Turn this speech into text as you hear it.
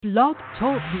Blog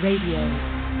Talk Radio.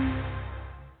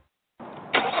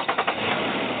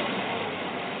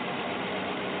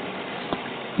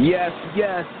 Yes,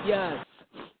 yes, yes.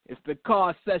 It's the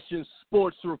Car Session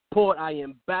Sports Report. I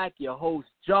am back, your host,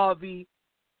 Jarvie.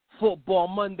 Football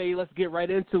Monday. Let's get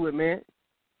right into it, man.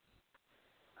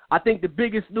 I think the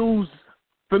biggest news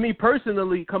for me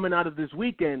personally coming out of this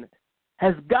weekend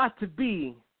has got to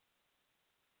be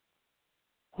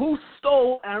who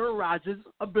stole Aaron Rodgers'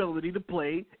 ability to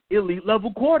play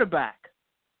elite-level quarterback.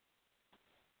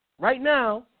 Right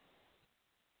now,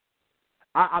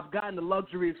 I've gotten the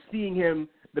luxury of seeing him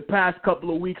the past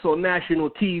couple of weeks on national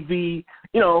TV.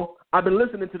 You know, I've been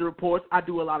listening to the reports. I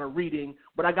do a lot of reading,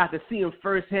 but I got to see him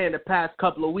firsthand the past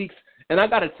couple of weeks. And I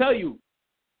got to tell you,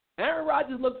 Aaron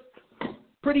Rodgers looks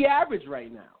pretty average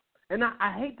right now. And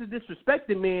I hate to disrespect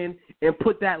the man and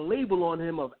put that label on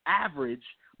him of average,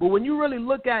 but when you really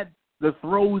look at the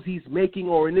throws he's making,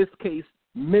 or in this case,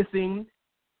 missing,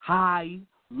 high,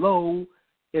 low,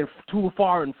 if too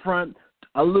far in front,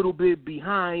 a little bit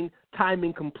behind,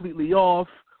 timing completely off,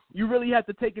 you really have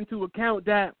to take into account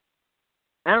that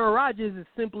Aaron Rodgers is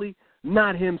simply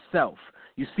not himself.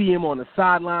 You see him on the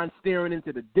sideline staring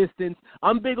into the distance.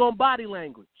 I'm big on body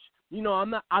language. You know,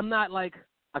 I'm not like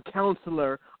a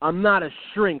counselor. I'm not a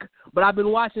shrink. But I've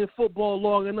been watching football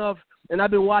long enough, and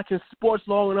I've been watching sports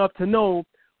long enough to know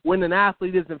when an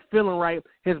athlete isn't feeling right,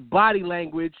 his body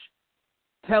language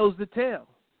tells the tale.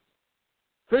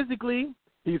 Physically,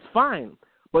 he's fine,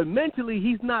 but mentally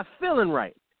he's not feeling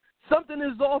right. Something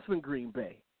is off in Green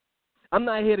Bay. I'm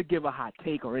not here to give a hot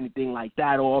take or anything like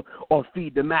that, or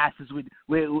feed the masses with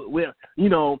you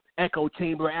know, echo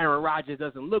chamber. Aaron Rodgers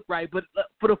doesn't look right. But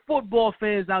for the football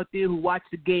fans out there who watch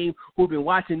the game, who've been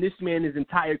watching this man his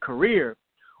entire career,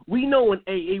 we know when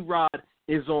A-Rod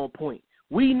is on point.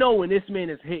 We know when this man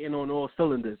is hitting on all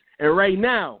cylinders. And right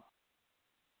now,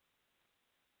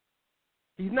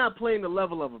 he's not playing the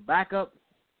level of a backup,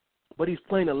 but he's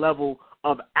playing a level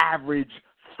of average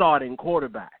starting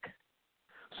quarterback.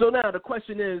 So now the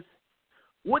question is,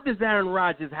 what does Aaron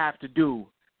Rodgers have to do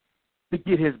to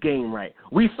get his game right?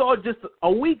 We saw just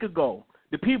a week ago,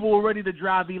 the people were ready to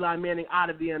drive Eli Manning out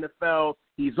of the NFL.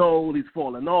 He's old, he's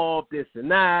falling off, this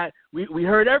and that. We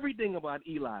heard everything about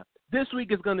Eli. This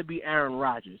week is going to be Aaron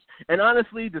Rodgers. And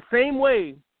honestly, the same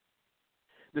way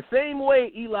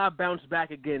Eli bounced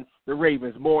back against the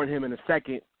Ravens, more on him in a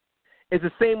second, is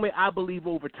the same way I believe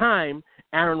over time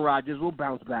Aaron Rodgers will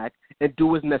bounce back and do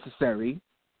what's necessary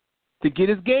to get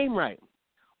his game right.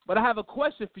 But I have a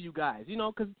question for you guys,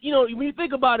 because, when you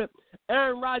think about it,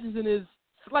 Aaron Rodgers and his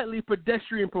slightly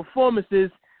pedestrian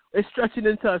performances is stretching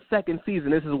into a second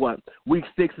season. This is what? Week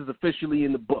 6 is officially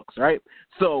in the books, right?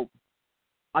 So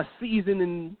a season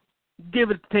and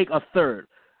give it take a third.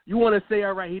 You want to say,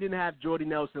 all right, he didn't have Jordy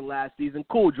Nelson last season.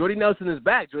 Cool, Jordy Nelson is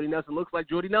back. Jordy Nelson looks like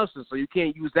Jordy Nelson, so you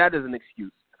can't use that as an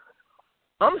excuse.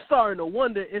 I'm starting to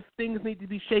wonder if things need to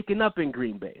be shaken up in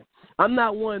Green Bay. I'm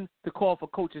not one to call for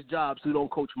coaches' jobs who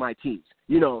don't coach my teams.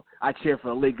 I cheer for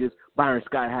the Lakers. Byron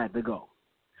Scott had to go.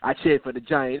 I cheered for the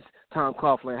Giants. Tom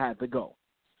Coughlin had to go.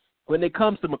 When it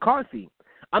comes to McCarthy,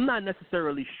 I'm not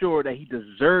necessarily sure that he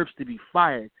deserves to be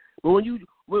fired. But when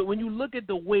you look at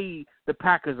the way the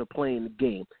Packers are playing the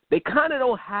game, they kind of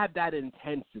don't have that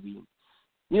intensity.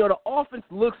 The offense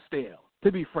looks stale,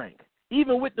 to be frank.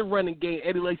 Even with the running game,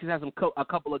 Eddie Lacy has a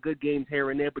couple of good games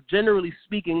here and there. But generally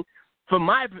speaking, from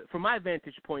my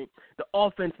vantage point, the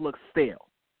offense looks stale.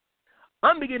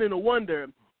 I'm beginning to wonder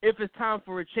if it's time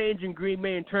for a change in Green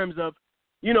Bay in terms of,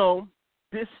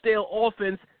 this stale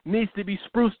offense needs to be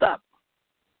spruced up.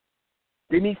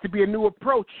 There needs to be a new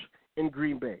approach in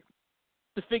Green Bay.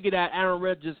 To figure that Aaron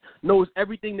Rodgers knows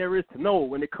everything there is to know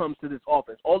when it comes to this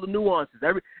offense. All the nuances,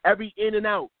 every in and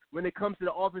out when it comes to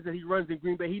the offense that he runs in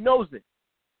Green Bay, he knows it.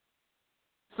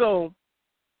 So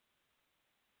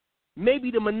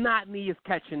maybe the monotony is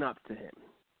catching up to him.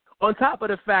 On top of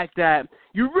the fact that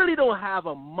you really don't have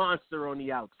a monster on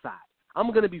the outside. I'm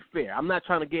going to be fair. I'm not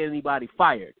trying to get anybody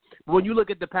fired. But when you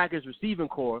look at the Packers receiving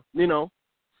core,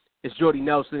 it's Jordy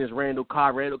Nelson, it's Randall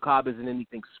Cobb. Randall Cobb isn't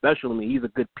anything special to me. He's a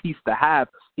good piece to have.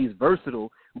 He's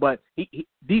versatile. But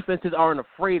defenses aren't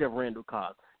afraid of Randall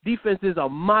Cobb. Defenses are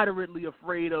moderately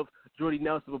afraid of Jordy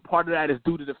Nelson, but part of that is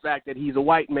due to the fact that he's a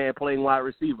white man playing wide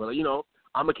receiver.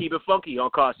 I'm going to keep it funky on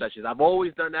Car Sessions. I've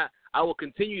always done that. I will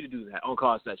continue to do that on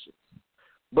Car Sessions.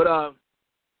 But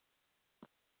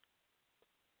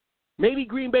maybe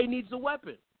Green Bay needs a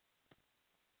weapon.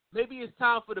 Maybe it's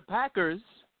time for the Packers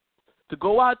to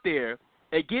go out there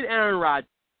and get Aaron Rodgers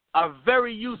a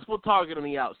very useful target on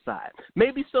the outside.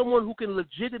 Maybe someone who can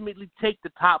legitimately take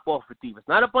the top off of defense.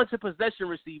 Not a bunch of possession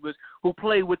receivers who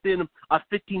play within a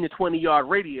 15 to 20-yard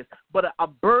radius, but a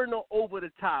burner over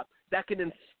the top that can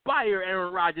inspire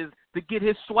Aaron Rodgers to get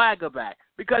his swagger back.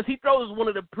 Because he throws one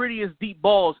of the prettiest deep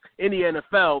balls in the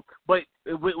NFL, but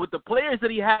with the players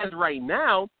that he has right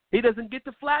now, he doesn't get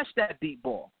to flash that deep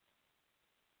ball.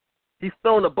 He's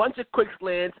thrown a bunch of quick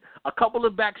slants, a couple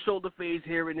of back shoulder fades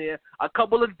here and there, a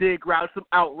couple of dig routes, some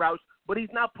out routes, but he's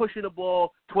not pushing the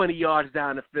ball 20 yards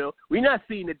down the field. We're not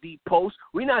seeing the deep post.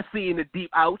 We're not seeing the deep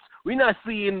outs. We're not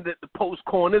seeing the post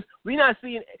corners. We're not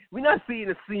seeing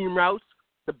the seam routes,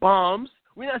 the bombs.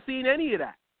 We're not seeing any of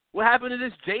that. What happened to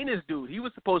this Janus dude? He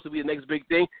was supposed to be the next big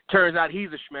thing. Turns out he's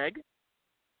a schmeg.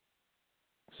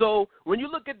 So when you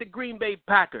look at the Green Bay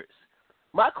Packers,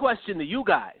 my question to you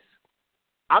guys,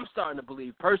 I'm starting to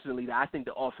believe personally that I think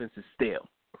the offense is stale.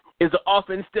 Is the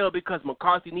offense stale because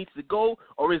McCarthy needs to go,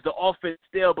 or is the offense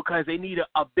stale because they need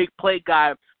a big play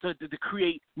guy to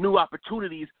create new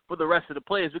opportunities for the rest of the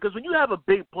players? Because when you have a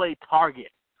big play target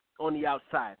on the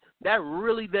outside, that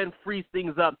really then frees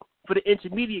things up for the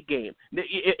intermediate game.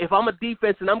 If I'm a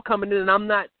defense and I'm coming in and I'm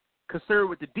not concerned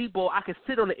with the deep ball, I can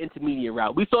sit on the intermediate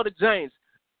route. We saw the Giants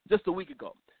just a week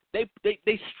ago.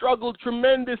 They struggled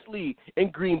tremendously in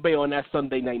Green Bay on that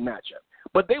Sunday night matchup.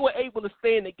 But they were able to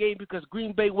stay in the game because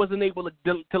Green Bay wasn't able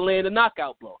to land a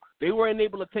knockout blow. They weren't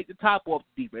able to take the top off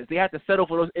the defense. They had to settle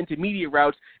for those intermediate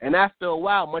routes. And after a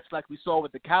while, much like we saw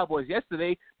with the Cowboys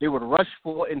yesterday, they would rush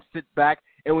for and sit back.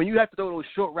 And when you have to throw those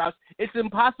short routes, it's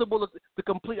impossible to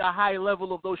complete a high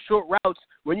level of those short routes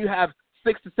when you have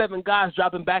 6 to 7 guys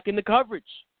dropping back into coverage.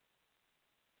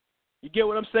 You get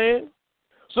what I'm saying?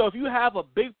 So if you have a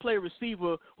big play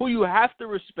receiver who you have to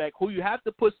respect, who you have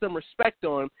to put some respect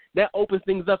on, that opens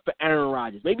things up for Aaron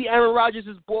Rodgers. Maybe Aaron Rodgers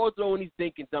is ball throwing, he's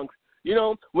thinking dunks. You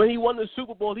know, when he won the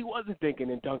Super Bowl, he wasn't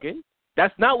thinking and dunking.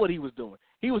 That's not what he was doing.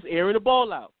 He was airing the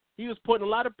ball out. He was putting a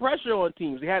lot of pressure on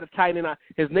teams. He had a tight end.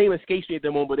 His name escapes me at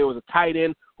the moment, but there was a tight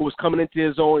end who was coming into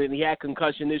his own, and he had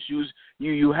concussion issues.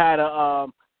 You had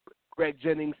Greg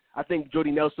Jennings. I think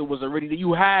Jordy Nelson was already there.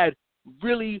 You had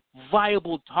really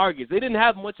viable targets. They didn't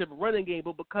have much of a running game,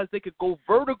 but because they could go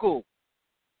vertical,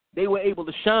 they were able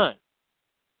to shine.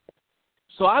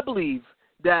 So I believe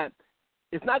that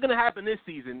it's not going to happen this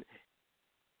season,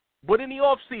 but in the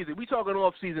offseason, we talking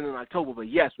offseason in October, but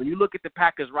yes, when you look at the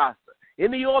Packers roster, in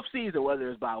the offseason, whether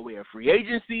it's by way of free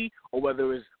agency or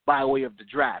whether it's by way of the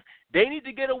draft, they need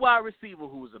to get a wide receiver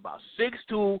who's about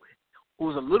 6'2",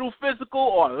 who's a little physical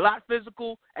or a lot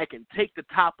physical, and can take the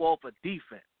top off a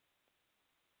defense.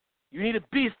 You need a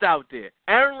beast out there.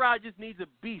 Aaron Rodgers needs a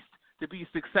beast to be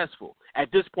successful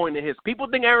at this point in his. People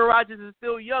think Aaron Rodgers is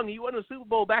still young. He won the Super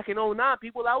Bowl back in 2009.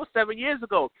 People, that was 7 years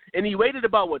ago. And he waited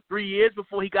about, 3 years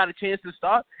before he got a chance to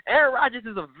start? Aaron Rodgers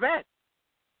is a vet.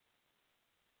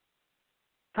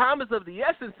 Time is of the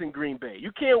essence in Green Bay.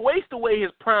 You can't waste away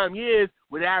his prime years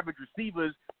with average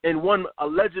receivers and one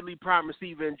allegedly prime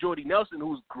receiver in Jordy Nelson,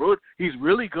 who's good. He's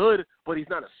really good, but he's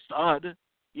not a stud.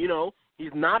 You know,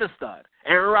 he's not a stud.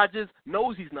 Aaron Rodgers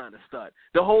knows he's not a stud.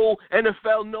 The whole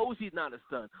NFL knows he's not a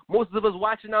stud. Most of us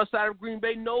watching outside of Green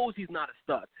Bay knows he's not a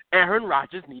stud. Aaron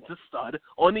Rodgers needs a stud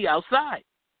on the outside.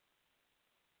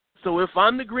 So if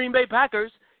I'm the Green Bay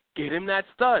Packers, get him that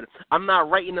stud. I'm not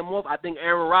writing him off. I think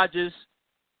Aaron Rodgers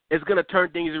is going to turn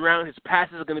things around. His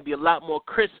passes are going to be a lot more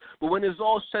crisp. But when it's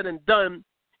all said and done,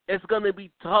 it's going to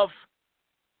be tough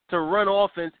to run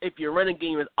offense if your running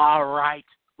game is all right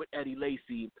with Eddie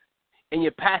Lacy, and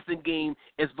your passing game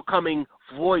is becoming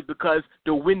void because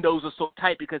the windows are so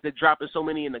tight because they're dropping so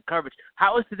many in the coverage.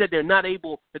 How is it that they're not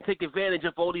able to take advantage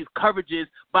of all these coverages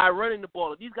by running the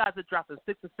ball? If these guys are dropping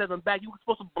 6 and 7 back, you're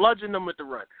supposed to bludgeon them with the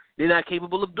run. They're not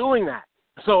capable of doing that.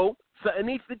 So something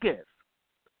needs to give.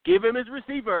 Give him his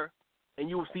receiver, and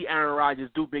you will see Aaron Rodgers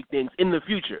do big things in the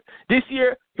future. This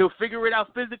year, he'll figure it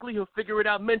out physically. He'll figure it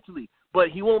out mentally. But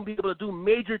he won't be able to do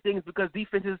major things because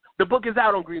defenses, the book is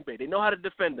out on Green Bay. They know how to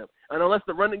defend them. And unless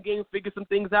the running game figures some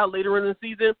things out later in the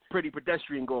season, pretty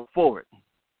pedestrian going forward.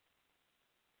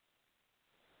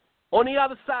 On the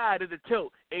other side of the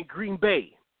tilt in Green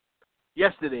Bay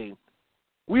yesterday,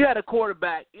 we had a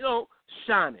quarterback,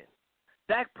 shining.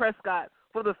 Dak Prescott,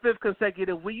 for the 5th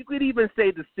consecutive week, you could even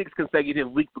say the 6th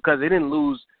consecutive week because they didn't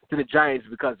lose to the Giants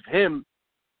because of him,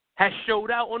 has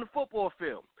showed out on the football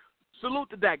field.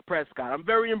 Salute to Dak Prescott. I'm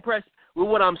very impressed with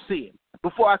what I'm seeing.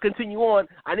 Before I continue on,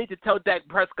 I need to tell Dak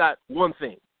Prescott one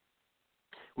thing.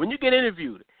 When you get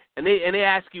interviewed and they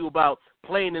ask you about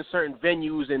playing in certain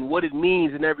venues and what it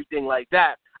means and everything like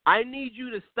that, I need you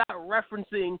to stop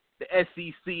referencing the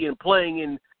SEC and playing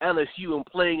in LSU and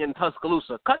playing in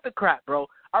Tuscaloosa. Cut the crap, bro.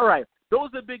 All right, those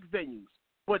are big venues,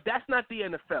 but that's not the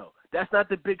NFL. That's not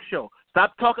the big show.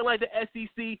 Stop talking like the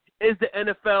SEC is the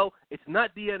NFL. It's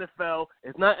not the NFL.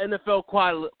 It's not NFL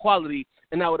quality,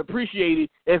 and I would appreciate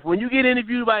it if when you get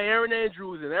interviewed by Aaron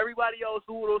Andrews and everybody else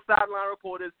who are those sideline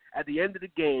reporters at the end of the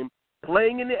game,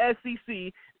 playing in the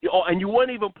SEC, and you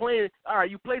weren't even playing. All right,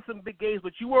 you played some big games,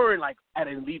 but you weren't like at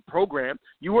an elite program.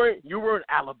 You weren't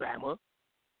Alabama,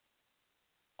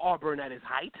 Auburn at its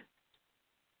height.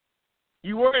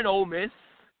 You weren't Ole Miss.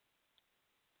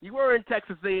 You were in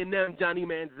Texas A&M, Johnny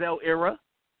Manziel era.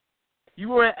 You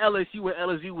were at LSU when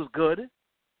LSU was good.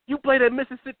 You played at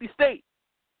Mississippi State.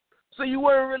 So you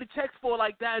weren't really checked for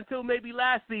like that until maybe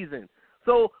last season.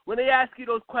 So when they ask you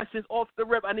those questions off the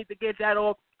rip, I need to get that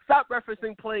off. Stop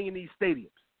referencing playing in these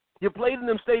stadiums. You played in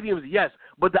them stadiums, yes,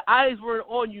 but the eyes weren't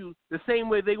on you the same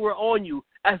way they were on you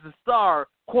as the star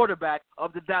quarterback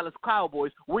of the Dallas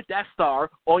Cowboys with that star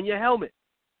on your helmet.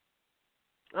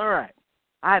 All right.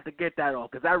 I had to get that off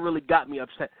because that really got me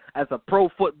upset as a pro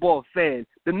football fan.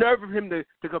 The nerve of him to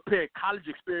compare college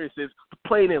experiences to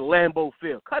playing in Lambeau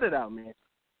Field. Cut it out, man.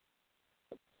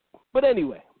 But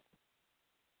anyway,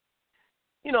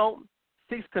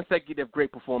 6 consecutive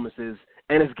great performances,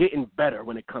 and it's getting better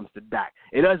when it comes to Dak.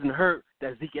 It doesn't hurt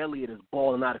that Zeke Elliott is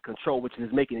balling out of control, which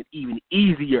is making it even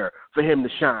easier for him to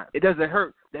shine. It doesn't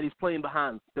hurt that he's playing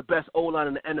behind the best O-line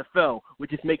in the NFL,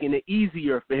 which is making it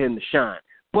easier for him to shine.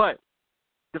 But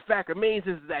the fact remains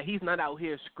is that he's not out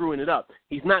here screwing it up.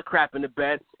 He's not crapping the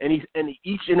bed, and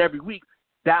each and every week,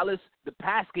 Dallas, the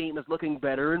pass game is looking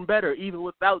better and better, even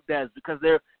without Dez, because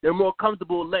they're more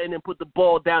comfortable letting him put the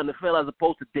ball down the field as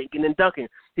opposed to dinking and dunking.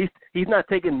 He's not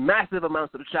taking massive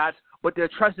amounts of the shots, but they're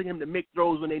trusting him to make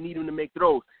throws when they need him to make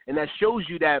throws, and that shows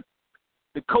you that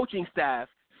the coaching staff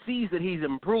sees that he's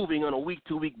improving on a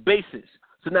week-to-week basis.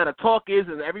 So now the talk is,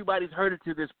 and everybody's heard it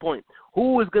to this point,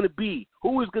 who is going to be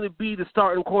the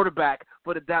starting quarterback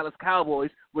for the Dallas Cowboys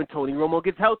when Tony Romo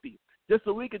gets healthy? Just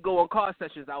a week ago on Car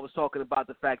Sessions, I was talking about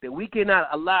the fact that we cannot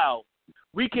allow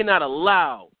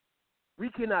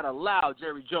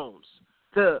Jerry Jones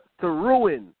to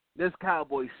ruin this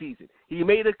Cowboys season. He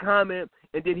made a comment,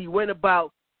 and then he went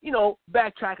about,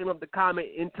 backtracking of the comment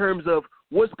in terms of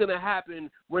what's going to happen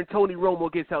when Tony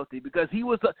Romo gets healthy, because he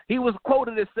was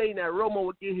quoted as saying that Romo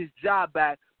would get his job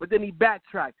back, but then he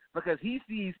backtracked because he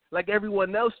sees, like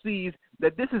everyone else sees,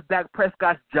 that this is Dak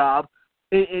Prescott's job,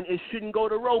 and it shouldn't go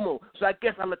to Romo. So I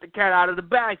guess I let the cat out of the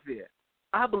bag there.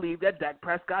 I believe that Dak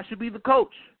Prescott should be the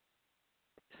coach.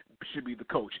 Should be the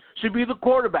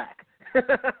quarterback.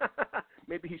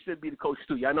 Maybe he should be the coach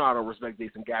too. Y'all know I don't respect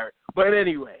Jason Garrett. But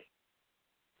anyway,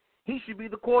 he should be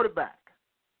the quarterback.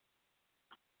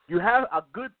 You have a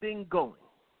good thing going.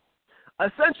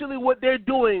 Essentially what they're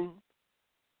doing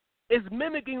is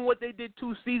mimicking what they did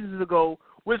 2 seasons ago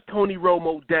with Tony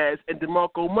Romo, Dez, and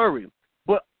DeMarco Murray,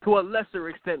 but to a lesser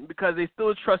extent because they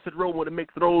still trusted Romo to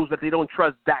make throws that they don't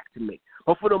trust Dak to make.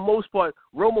 But for the most part,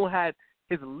 Romo had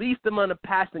his least amount of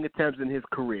passing attempts in his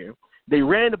career. They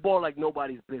ran the ball like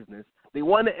nobody's business. They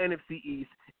won the NFC East,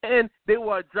 and they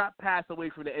were a drop pass away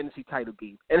from the NFC title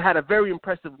game and had a very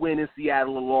impressive win in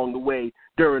Seattle along the way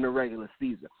during the regular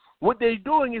season. What they're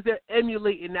doing is they're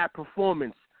emulating that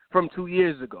performance from 2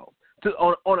 years ago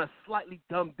on a slightly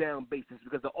dumbed-down basis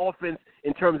because the offense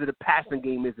in terms of the passing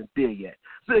game isn't there yet.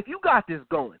 So if you got this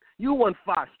going, you won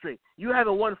 5 straight. You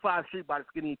haven't won 5 straight by the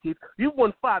skin of your teeth. You've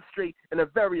won 5 straight in a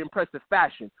very impressive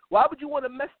fashion. Why would you want to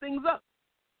mess things up?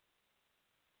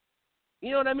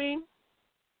 You know what I mean?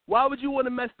 Why would you want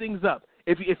to mess things up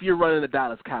if you're running the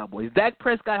Dallas Cowboys? Dak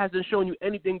Prescott hasn't shown you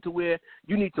anything to where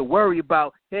you need to worry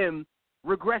about him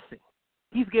regressing.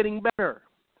 He's getting better.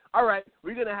 All right,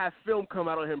 we're going to have film come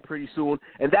out on him pretty soon,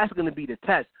 and that's going to be the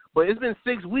test. But it's been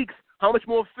 6 weeks. How much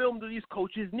more film do these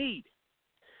coaches need?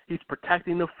 He's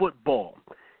protecting the football.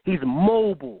 He's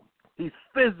mobile. He's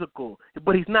physical,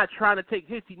 but he's not trying to take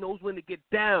hits. He knows when to get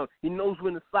down. He knows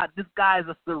when to slide. This guy is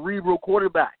a cerebral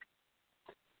quarterback.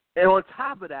 And on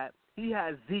top of that, he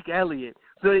has Zeke Elliott.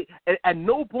 So at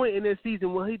no point in this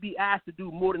season will he be asked to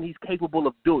do more than he's capable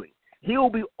of doing. He'll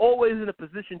be always in a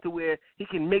position to where he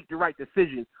can make the right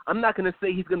decision. I'm not going to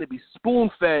say he's going to be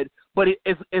spoon-fed, but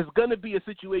it's going to be a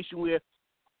situation where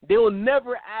they will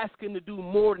never ask him to do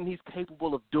more than he's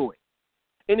capable of doing.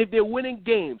 And if they're winning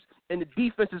games and the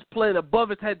defense is playing above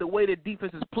his head the way the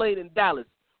defense is playing in Dallas,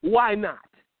 why not?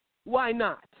 Why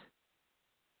not?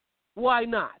 Why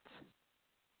not?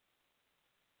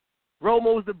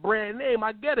 Romo's the brand name.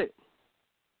 I get it.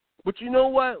 But you know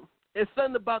what? It's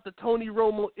something about the Tony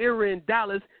Romo era in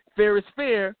Dallas, fair is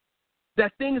fair,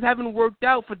 that things haven't worked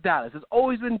out for Dallas. There's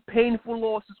always been painful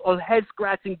losses or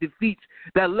head-scratching defeats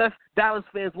that left Dallas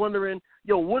fans wondering,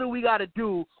 what do we got to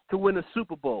do to win a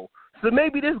Super Bowl? So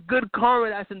maybe this good karma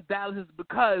that's in Dallas is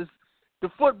because the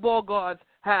football gods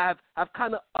have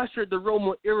kind of ushered the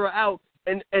Romo era out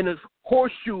and have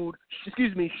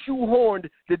shoehorned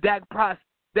the Dak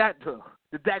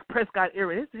Prescott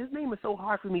era. His name is so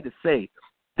hard for me to say.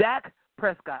 Dak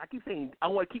Prescott. I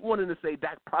keep wanting to say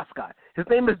Dak Prescott. His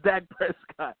name is Dak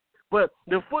Prescott. But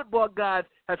the football gods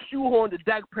have shoehorned the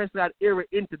Dak Prescott era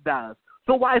into Dallas.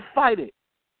 So why fight it?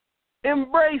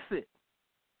 Embrace it.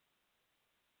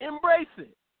 Embrace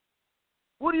it.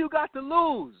 What do you got to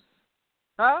lose?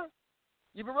 Huh?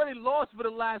 You've already lost for the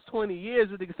last 20 years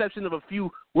with the exception of a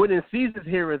few winning seasons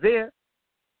here or there.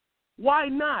 Why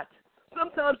not?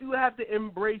 Sometimes you have to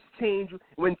embrace change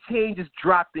when change is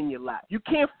dropped in your lap. You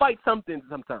can't fight something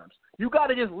sometimes. You got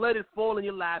to just let it fall in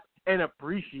your lap and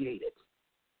appreciate it.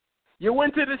 You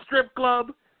went to the strip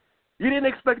club. You didn't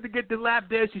expect to get the lap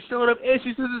dance. She showed up and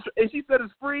she said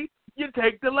it's free. You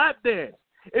take the lap dance.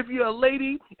 If you're a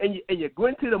lady and you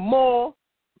went to the mall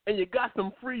and you got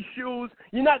some free shoes,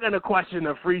 you're not going to question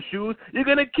the free shoes. You're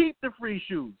going to keep the free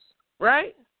shoes,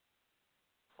 right?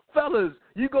 Fellas,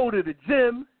 you go to the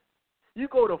gym. You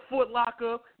go to Foot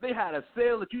Locker, they had a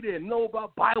sale that you didn't know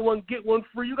about, buy one, get one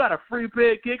free, you got a free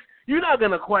pair of kicks. You're not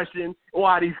going to question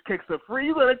why these kicks are free.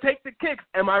 You're going to take the kicks.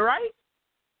 Am I right?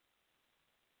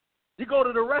 You go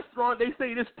to the restaurant, they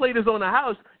say this plate is on the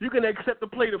house. You're going to accept the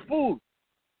plate of food.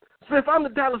 So if I'm the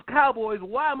Dallas Cowboys,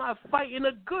 why am I fighting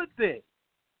a good thing?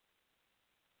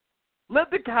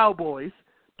 Let the Cowboys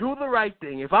do the right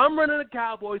thing. If I'm running the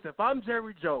Cowboys, if I'm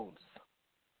Jerry Jones,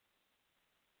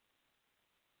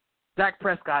 Dak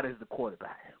Prescott is the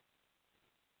quarterback.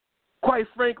 Quite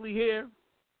frankly here,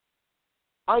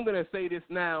 I'm going to say this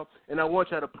now, and I want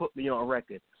y'all to put me on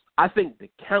record. I think the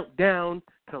countdown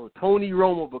to Tony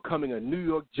Romo becoming a New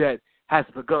York Jet has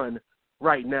begun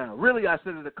right now. Really, I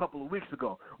said it a couple of weeks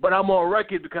ago, but I'm on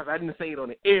record because I didn't say it on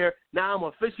the air. Now I'm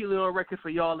officially on record for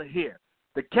y'all to hear.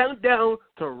 The countdown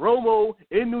to Romo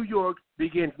in New York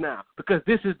begins now because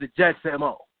this is the Jets'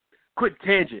 MO. Quick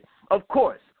tangent. Of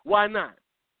course, why not?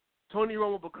 Tony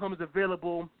Romo becomes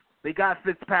available. They got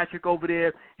Fitzpatrick over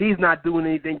there. He's not doing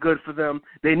anything good for them.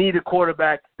 They need a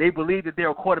quarterback. They believe that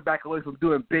they're a quarterback away from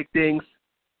doing big things.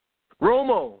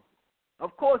 Romo,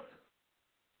 of course,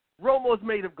 Romo's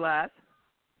made of glass.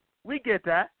 We get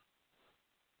that.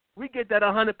 We get that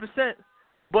 100%.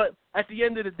 But at the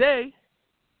end of the day,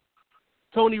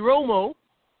 Tony Romo,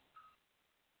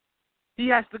 he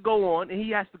has to go on and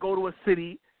he has to go to a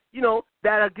city,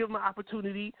 that'll give him an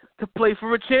opportunity to play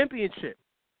for a championship.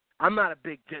 I'm not a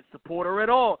big Jets supporter at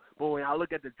all, but when I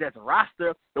look at the Jets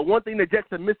roster, the one thing the Jets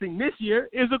are missing this year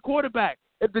is a quarterback.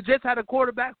 If the Jets had a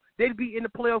quarterback, they'd be in the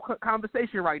playoff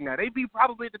conversation right now. They'd be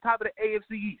probably at the top of the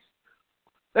AFC East.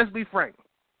 Let's be frank.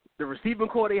 The receiving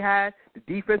core they had, the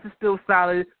defense is still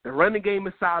solid, the running game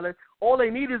is solid. All they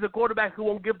need is a quarterback who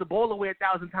won't give the ball away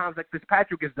 1,000 times like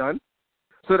Fitzpatrick has done.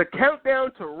 So the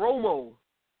countdown to Romo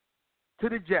to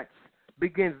the Jets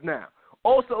begins now.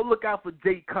 Also, look out for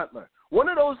Jay Cutler. One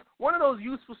of those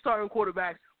useful starting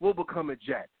quarterbacks will become a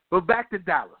Jet. But back to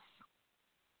Dallas.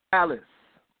 Dallas,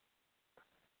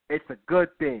 it's a good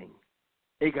thing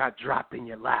it got dropped in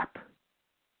your lap.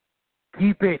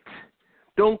 Keep it.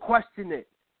 Don't question it.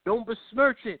 Don't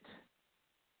besmirch it.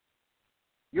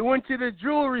 You went to the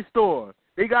jewelry store.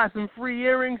 They got some free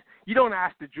earrings. You don't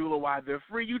ask the jeweler why they're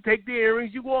free. You take the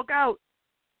earrings, you walk out.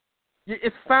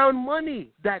 It's found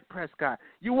money, Dak Prescott.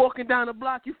 You're walking down the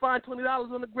block, you find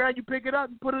 $20 on the ground, you pick it up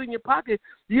and put it in your pocket.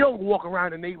 You don't walk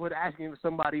around the neighborhood asking for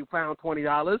somebody who found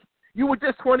 $20. You were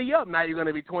just 20 up. Now you're going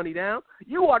to be 20 down.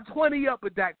 You are 20 up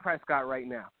with Dak Prescott right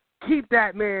now. Keep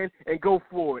that, man, and go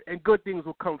forward, and good things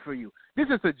will come for you. This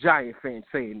is a Giant fan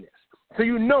saying this. So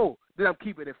you know that I'm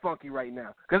keeping it funky right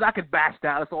now because I could bash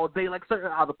Dallas all day like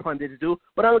certain other pundits do,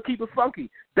 but I'm going to keep it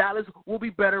funky. Dallas will be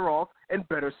better off and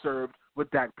better served with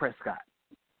Dak Prescott.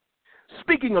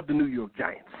 Speaking of the New York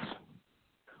Giants,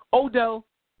 Odell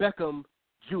Beckham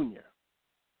Jr.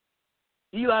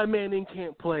 Eli Manning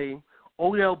can't play.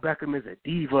 Odell Beckham is a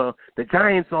diva. The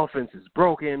Giants' offense is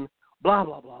broken. Blah,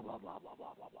 blah, blah, blah, blah, blah,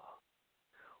 blah, blah, blah.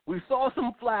 We saw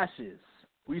some flashes.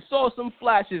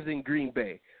 In Green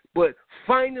Bay. But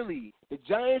finally, the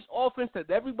Giants' offense that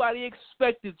everybody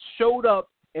expected showed up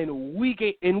in week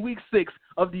 6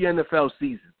 of the NFL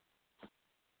season.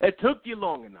 It took you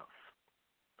long enough.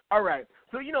 All right,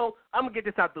 so, I'm going to get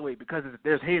this out the way because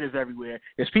there's haters everywhere.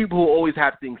 There's people who always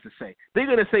have things to say. They're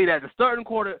going to say that the starting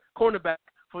cornerback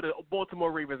for the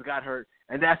Baltimore Ravens got hurt,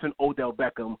 and that's when Odell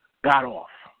Beckham got off.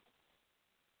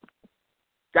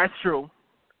 That's true.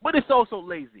 But it's also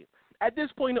lazy. At this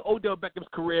point in Odell Beckham's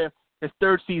career, his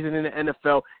third season in the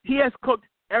NFL, he has cooked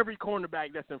every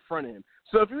cornerback that's in front of him.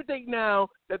 So if you think now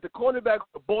that the cornerback of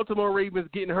the Baltimore Ravens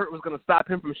getting hurt was going to stop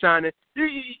him from shining,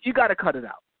 you got to cut it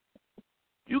out.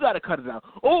 You got to cut it out.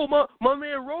 Oh, my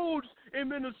man Rhodes in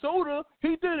Minnesota,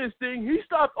 he did his thing. He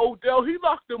stopped Odell. He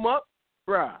locked him up.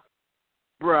 Bruh.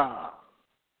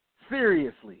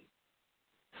 Seriously.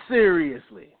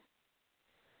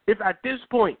 If at this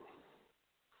point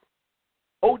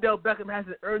Odell Beckham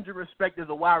hasn't earned your respect as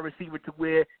a wide receiver to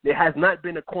where there has not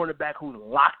been a cornerback who's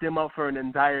locked him up for an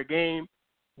entire game,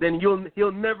 then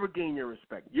he'll never gain your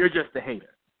respect. You're just a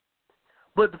hater.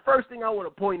 But the first thing I want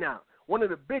to point out, one of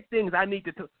the big things I need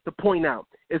to point out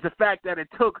is the fact that it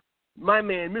took my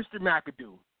man, Mr.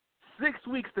 McAdoo, 6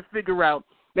 weeks to figure out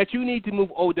that you need to move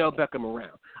Odell Beckham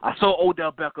around. I saw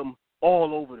Odell Beckham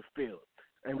all over the field,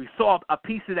 and we saw a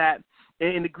piece of that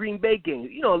in the Green Bay game.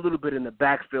 You know, a little bit in the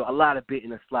backfield, a lot of bit in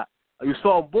the slot. You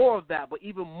saw more of that, but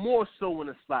even more so in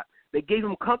the slot. They gave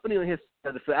him company on his side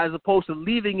of the field as opposed to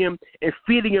leaving him and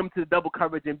feeding him to the double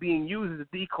coverage and being used as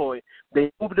a decoy.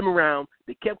 They moved him around.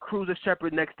 They kept Cruiser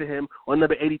Shepard next to him on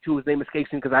number 82. His name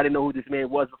escapes me because I didn't know who this man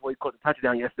was before he caught the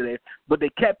touchdown yesterday. But they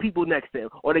kept people next to him,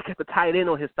 or they kept a tight end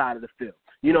on his side of the field.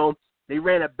 You know, they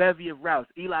ran a bevy of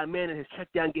routes. Eli Manning, his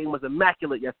check-down game was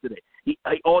immaculate yesterday. He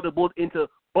audibled into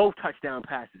both touchdown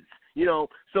passes. You know,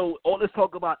 so all this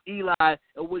talk about Eli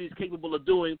and what he's capable of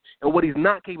doing and what he's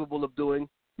not capable of doing,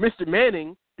 Mr.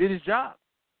 Manning did his job.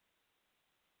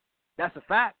 That's a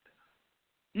fact.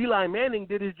 Eli Manning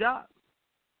did his job.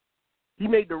 He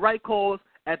made the right calls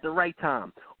at the right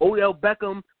time. Odell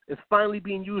Beckham is finally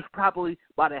being used properly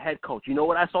by the head coach. You know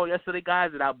what I saw yesterday,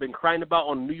 guys, that I've been crying about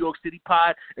on the New York City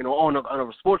pod and on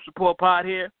a sports report pod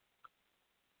here?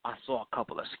 I saw a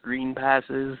couple of screen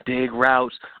passes, dig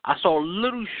routes. I saw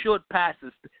little short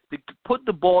passes to put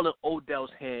the ball in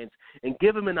Odell's hands and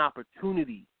give him an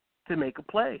opportunity to make a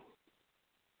play.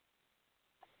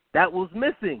 That was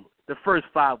missing the first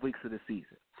 5 weeks of the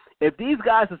season. If these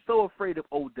guys are so afraid of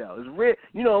Odell, it's rare,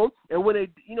 you know, and when they,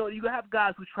 you know, you have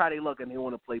guys who try their luck and they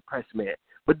want to play press man.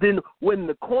 But then when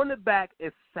the cornerback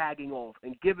is sagging off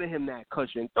and giving him that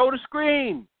cushion, throw the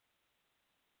screen.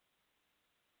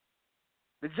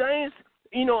 The Giants,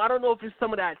 you know, I don't know if it's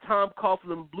some of that Tom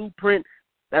Coughlin blueprint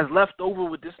that's left over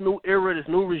with this new era, this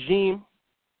new regime,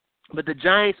 but the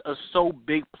Giants are so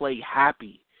big play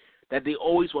happy that they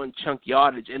always want chunk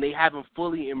yardage, and they haven't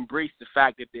fully embraced the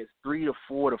fact that there's 3 to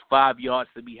 4 to 5 yards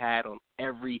to be had on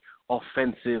every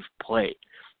offensive play.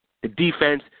 The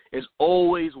defense is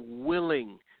always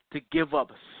willing to give up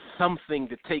something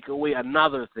to take away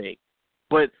another thing,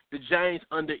 but the Giants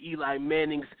under Eli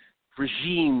Manning's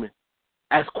regime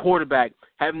as quarterback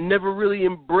have never really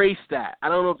embraced that. I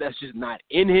don't know if that's just not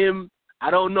in him. I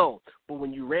don't know. But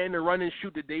when you ran the run and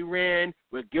shoot that they ran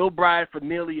with Gilbride for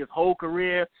nearly his whole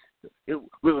career, it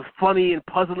was funny and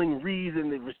puzzling reads,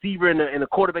 and the receiver and the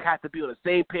quarterback have to be on the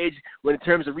same page when in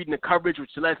terms of reading the coverage, which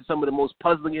led to some of the most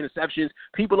puzzling interceptions.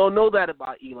 People don't know that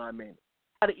about Eli Manning.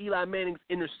 A lot of Eli Manning's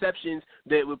interceptions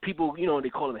that with people, you know, they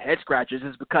call them head scratchers,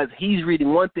 is because he's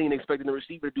reading one thing and expecting the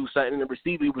receiver to do something, and the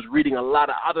receiver was reading a lot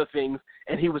of other things,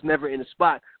 and he was never in the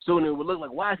spot. So when it would look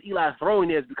like, why is Eli throwing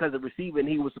this? Because the receiver and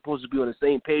he was supposed to be on the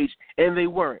same page, and they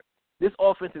weren't. This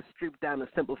offense is stripped down and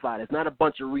simplified. It's not a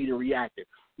bunch of read and reactive.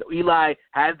 Eli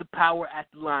has the power at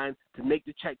the line to make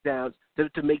the checkdowns,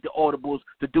 to make the audibles,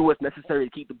 to do what's necessary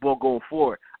to keep the ball going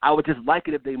forward. I would just like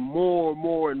it if they more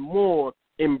and more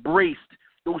embraced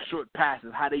those short passes,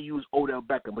 how they use Odell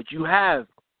Beckham. But you have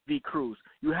V. Cruz.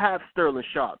 You have Sterling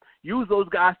Sharp. Use those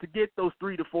guys to get those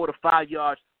 3 to 4 to 5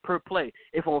 yards per play.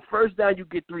 If on first down you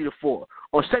get 3 to 4,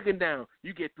 on second down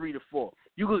you get 3 to 4,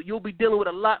 you'll be dealing with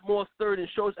a lot more third and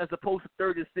shorts as opposed to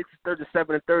 3rd and 6, 3rd and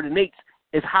 7, and 3rd and 8.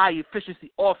 It's high efficiency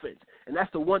offense, and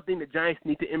that's the one thing the Giants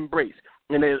need to embrace.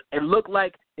 And it looked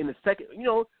like in the second, you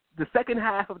know, the second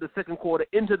half of the second quarter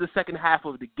into the second half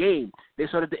of the game, they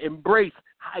started to embrace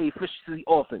high efficiency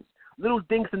offense. Little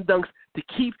dinks and dunks to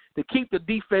keep the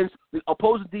defense, the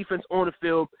opposing defense on the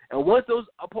field. And once those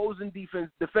opposing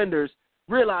defenders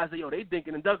realized that, they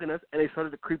dinking and dunking us, and they started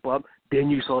to creep up, then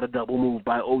you saw the double move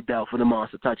by Odell for the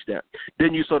monster touchdown.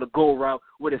 Then you saw the goal route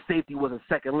where the safety was a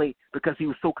second late because he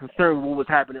was so concerned with what was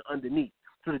happening underneath.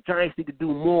 So the Giants need to do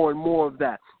more and more of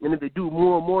that. And if they do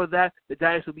more and more of that, the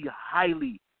Giants will be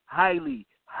highly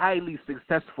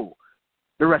successful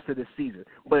the rest of this season.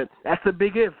 But that's a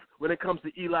big if when it comes to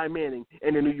Eli Manning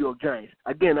and the New York Giants.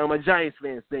 Again, I'm a Giants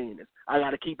fan saying this. I got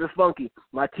to keep it funky.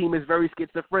 My team is very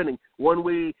schizophrenic. One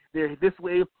way, they're this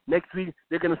way. Next week,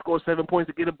 they're going to score 7 points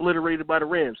to get obliterated by the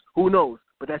Rams. Who knows?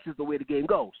 But that's just the way the game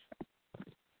goes.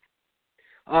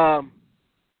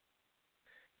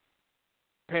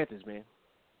 Panthers, man.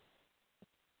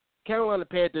 Carolina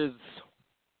Panthers.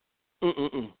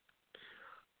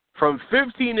 From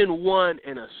 15-1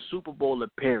 in a Super Bowl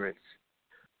appearance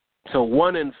to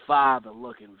 1-5 and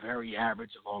looking very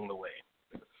average along the way.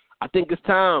 I think it's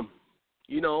time.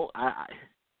 You know,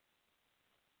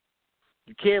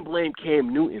 you can't blame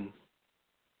Cam Newton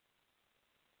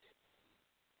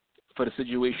for the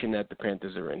situation that the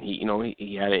Panthers are in.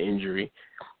 He had an injury,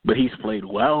 but he's played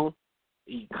well.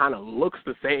 He kind of looks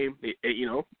the same, you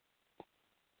know.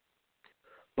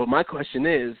 But my question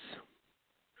is,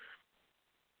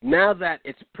 now that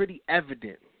it's pretty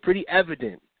evident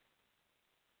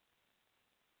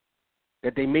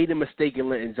that they made a mistake in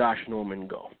letting Josh Norman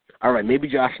go. All right, maybe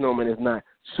Josh Norman is not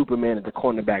Superman at the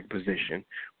cornerback position,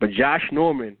 but Josh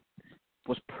Norman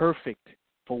was perfect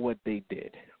for what they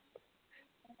did.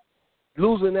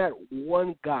 Losing that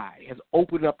one guy has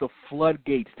opened up the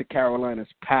floodgates to Carolina's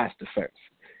pass defense.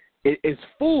 It's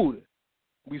food.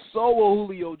 We saw what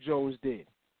Julio Jones did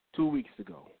 2 weeks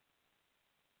ago.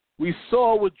 We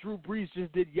saw what Drew Brees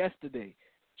just did yesterday,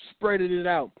 spreading it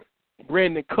out.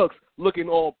 Brandon Cooks looking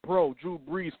all pro. Drew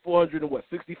Brees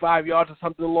 465 yards or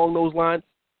something along those lines.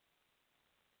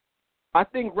 I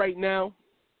think right now,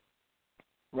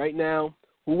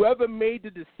 whoever made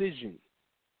the decision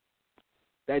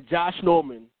that Josh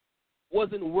Norman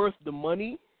wasn't worth the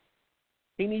money,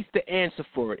 he needs to answer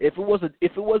for it. If it was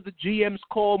the GM's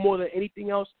call more than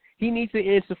anything else, he needs to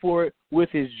answer for it with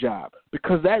his job,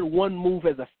 because that one move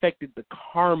has affected the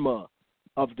karma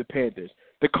of the Panthers.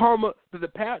 The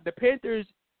Panthers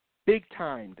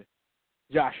big-timed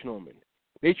Josh Norman.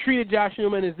 They treated Josh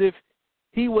Norman as if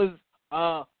he was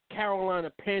a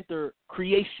Carolina Panther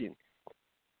creation.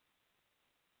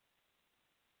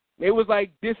 It was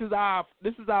like, this is our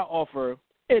offer,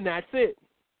 and that's it.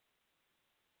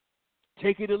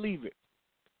 Take it or leave it.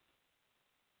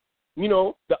 You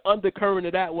know, the undercurrent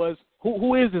of that was,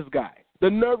 who is this guy? The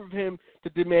nerve of him to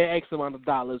demand X amount of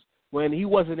dollars when he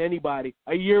wasn't anybody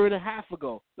a year and a half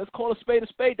ago. Let's call a spade a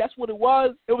spade. That's what it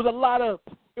was. It was a lot of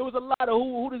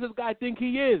who does this guy think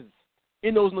he is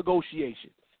in those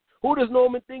negotiations? Who does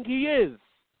Norman think he is?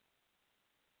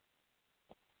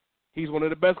 He's one of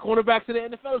the best cornerbacks in the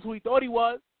NFL. That's who he thought he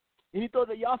was. And he thought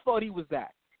that y'all thought he was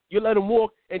that. You let him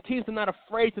walk, and teams are not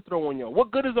afraid to throw on y'all.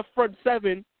 What good is a front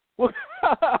seven? What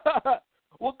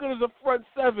good is a front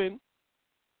seven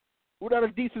without a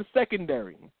decent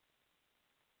secondary?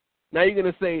 Now you're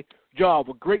going to say, Jarv,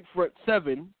 a great front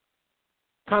seven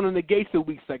kind of negates a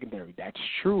weak secondary. That's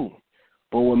true.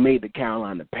 But what made the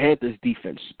Carolina Panthers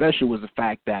defense special was the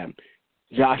fact that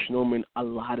Josh Norman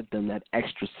allotted them that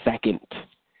extra second.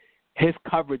 His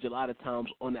coverage a lot of times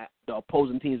on the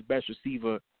opposing team's best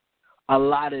receiver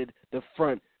allotted the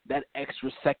front that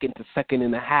extra second to second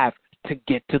and a half to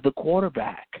get to the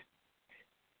quarterback.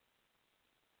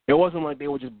 It wasn't like they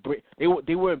were just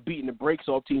they weren't beating the brakes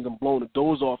off teams and blowing the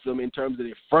doors off them in terms of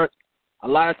their front. A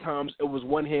lot of times it was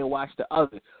one hand watch the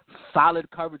other. Solid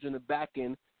coverage in the back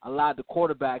end allowed the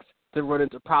quarterbacks to run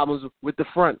into problems with the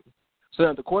front. So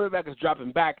if the quarterback is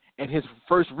dropping back and his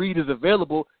first read is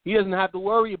available, he doesn't have to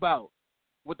worry about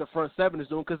what the front seven is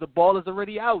doing because the ball is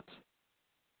already out.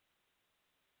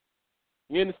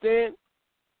 You understand?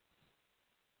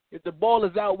 If the ball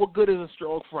is out, what good is a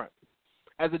strong front?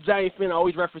 As a Giant fan, I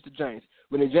always reference the Giants.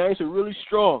 When the Giants were really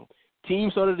strong,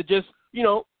 teams started to just,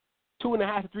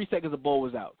 2.5 to 3 seconds the ball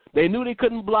was out. They knew they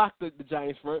couldn't block the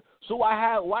Giants front, so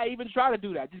why even try to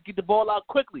do that? Just get the ball out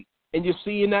quickly. And you're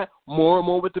seeing that more and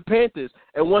more with the Panthers.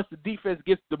 And once the defense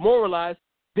gets demoralized,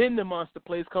 then the monster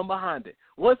plays come behind it.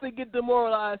 Once they get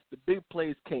demoralized, the big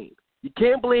plays came. You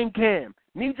can't blame Cam.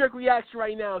 Knee-jerk reaction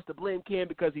right now is to blame Cam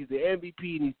because he's the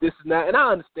MVP and he's this and that, and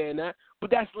I understand that, but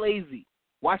that's lazy.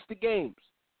 Watch the games.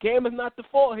 Cam is not the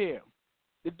fault here.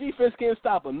 The defense can't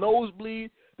stop a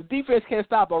nosebleed. The defense can't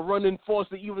stop a running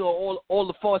Foster, even though all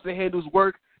the Foster handles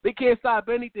work. They can't stop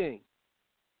anything.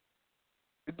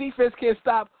 The defense can't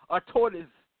stop a tortoise.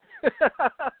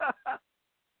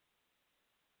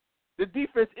 The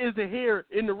defense isn't here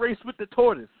in the race with the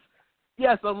tortoise.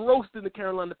 Yes, I'm roasting the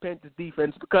Carolina Panthers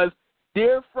defense because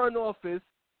their front office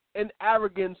and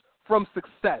arrogance from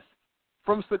success,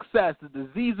 the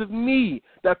disease of me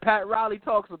that Pat Riley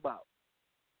talks about,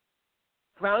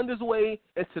 found his way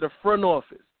into the front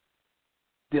office.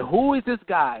 Who is this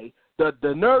guy?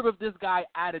 The nerve of this guy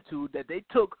attitude that they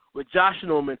took with Josh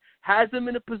Norman has them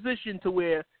in a position to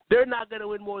where they're not going to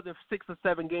win more than 6 or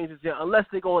 7 games this year unless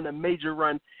they go on a major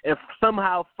run and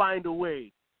somehow find a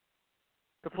way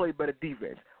to play better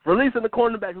defense. Releasing the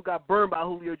cornerback who got burned by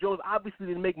Julio Jones obviously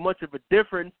didn't make much of a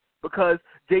difference because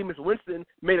Jameis Winston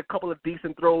made a couple of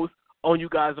decent throws on you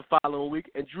guys the following week,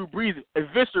 and Drew Brees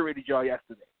eviscerated y'all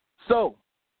yesterday. So,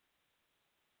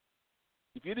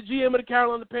 if you're the GM of the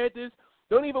Carolina Panthers,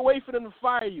 don't even wait for them to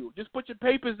fire you. Just put your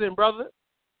papers in, brother.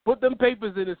 Put them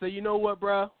papers in and say, you know what,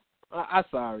 bro? I'm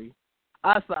sorry.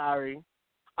 I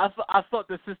thought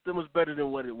the system was better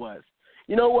than what it was.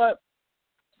 You know what?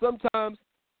 Sometimes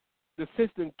the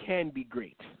system can be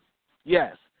great.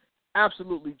 Yes,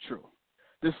 absolutely true.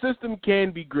 The system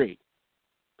can be great.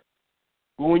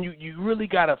 But when you really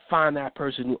got to find that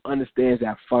person who understands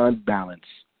that fine balance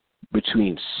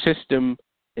between system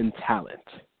and talent.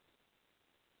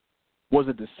 Was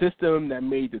it the system that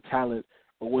made the talent,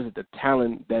 or was it the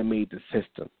talent that made the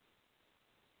system?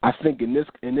 I think in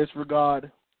this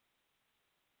regard,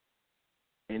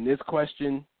 in this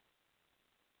question,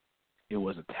 it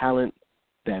was a talent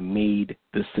that made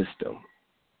the system.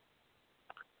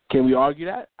 Can we argue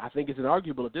that? I think it's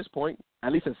inarguable at this point.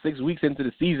 At least at 6 weeks into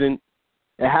the season,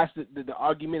 the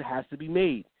argument has to be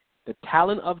made. The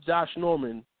talent of Josh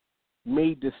Norman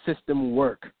made the system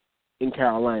work in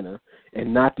Carolina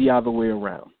and not the other way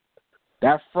around.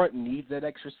 That front needs that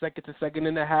extra second to second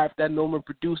and a half that Norman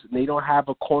produced, and they don't have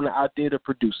a corner out there to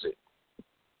produce it.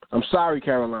 I'm sorry,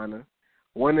 Carolina.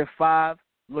 1-5,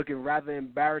 looking rather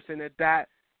embarrassing at that.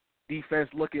 Defense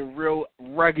looking real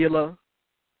regular.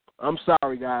 I'm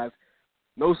sorry, guys.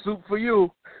 No soup for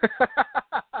you.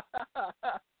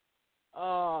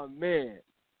 Oh, man.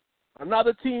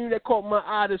 Another team that caught my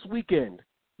eye this weekend.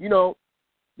 You know,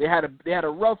 they had a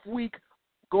rough week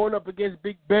going up against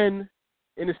Big Ben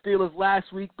in the Steelers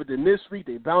last week, but then this week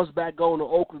they bounced back going to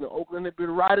Oakland, and Oakland had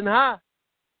been riding high.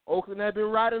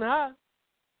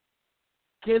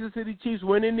 Kansas City Chiefs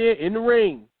went in there in the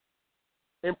rain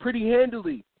and pretty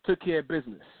handily took care of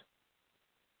business.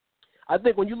 I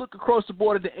think when you look across the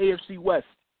board at the AFC West,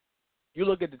 you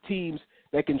look at the teams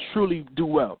that can truly do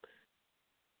well.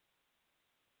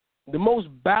 The most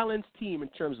balanced team in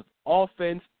terms of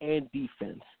offense and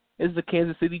defense is the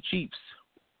Kansas City Chiefs.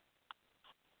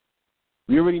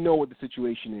 We already know what the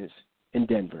situation is in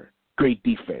Denver. Great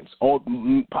defense,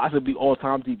 possibly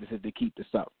all-time defense if they keep this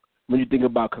up. When you think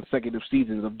about consecutive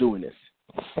seasons of doing this,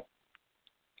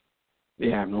 they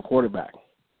have no quarterback.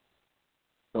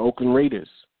 The Oakland Raiders,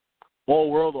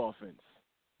 all-world offense.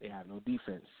 They have no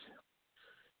defense.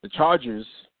 The Chargers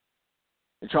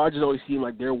always seem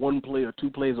like they're one play or two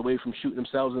plays away from shooting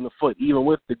themselves in the foot, even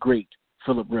with the great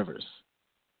Phillip Rivers.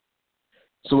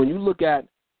 So when you look at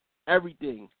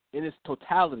everything in its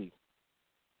totality,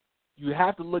 you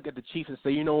have to look at the Chiefs and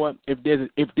say, you know what, if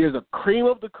there's a cream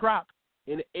of the crop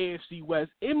in the AFC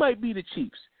West, it might be the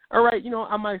Chiefs. All right, you know,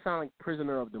 I might sound like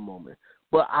prisoner of the moment,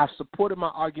 but I've supported my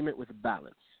argument with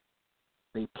balance.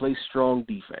 They play strong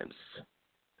defense.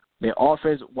 Their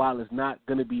offense, while it's not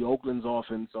going to be Oakland's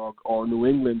offense or New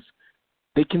England's,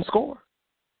 they can score.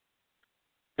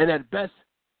 And at best,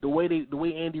 the way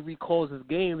Andy Reid calls his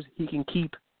games, he can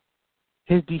keep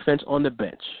his defense on the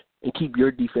bench and keep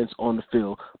your defense on the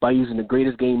field by using the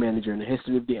greatest game manager in the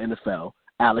history of the NFL,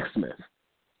 Alex Smith.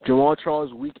 Jamal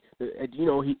Charles,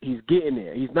 he's getting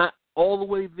there. He's not all the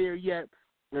way there yet,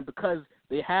 and because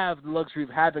they have the luxury of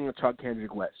having a Chuck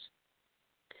Kendrick West,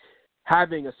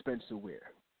 having a Spencer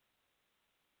Ware,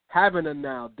 having a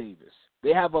Nile Davis.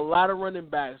 They have a lot of running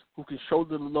backs who can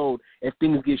shoulder the load if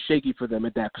things get shaky for them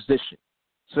at that position.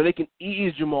 So they can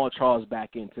ease Jamal Charles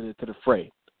back into the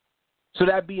fray. So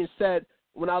that being said,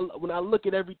 when I look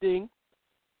at everything,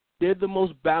 they're the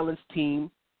most balanced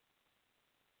team,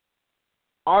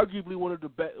 arguably one of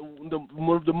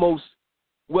the most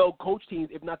well-coached teams,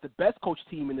 if not the best coached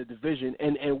team in the division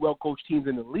and well-coached teams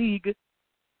in the league.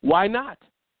 Why not?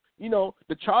 You know,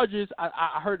 the Chargers,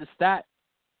 I heard a stat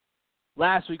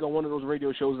last week on one of those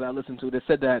radio shows that I listened to that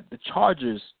said that the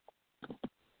Chargers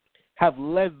have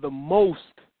led the most.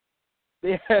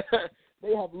 They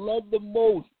have led the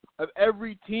most of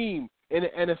every team in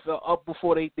the NFL up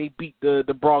before they beat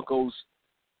the Broncos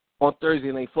on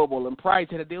Thursday Night Football. And prior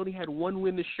to that, they only had one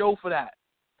win to show for that.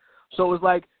 So it's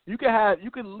like you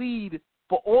can lead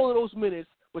for all of those minutes,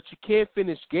 but you can't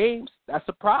finish games. That's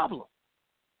a problem.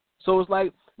 So it's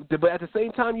like, but at the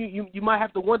same time, you might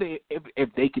have to wonder if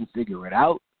they can figure it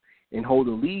out and hold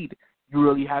a lead. You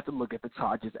really have to look at the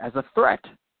Chargers as a threat.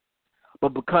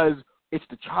 But because it's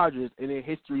the Chargers and their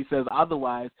history says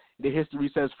otherwise, their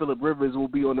history says Phillip Rivers will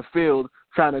be on the field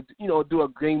trying to, do a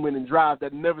game-winning drive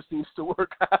that never seems to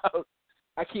work out.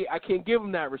 I can't give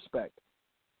them that respect.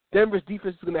 Denver's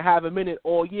defense is going to have a minute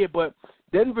all year, but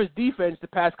Denver's defense the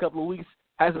past couple of weeks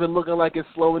has been looking like it's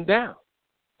slowing down.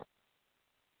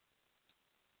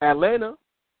 Atlanta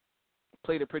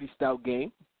played a pretty stout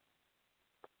game.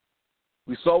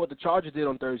 We saw what the Chargers did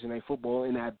on Thursday Night Football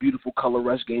in that beautiful color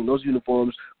rush game. Those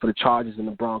uniforms for the Chargers and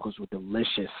the Broncos were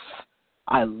delicious.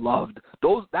 I loved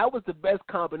those. That was the best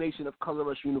combination of color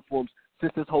rush uniforms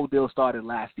since this whole deal started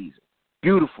last season.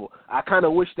 Beautiful. I kind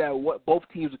of wish that both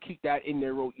teams would keep that in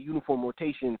their uniform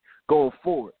rotation going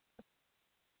forward.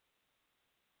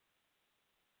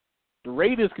 The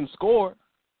Raiders can score,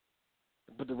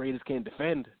 but the Raiders can't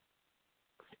defend.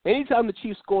 Anytime the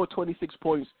Chiefs score 26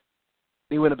 points,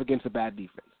 they went up against a bad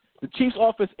defense. The Chiefs'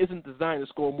 offense isn't designed to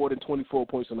score more than 24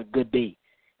 points on a good day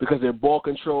because they're ball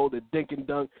control, they're dink and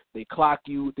dunk, they clock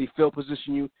you, they field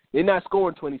position you. They're not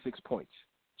scoring 26 points.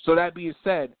 So that being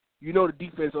said, you know the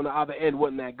defense on the other end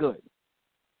wasn't that good.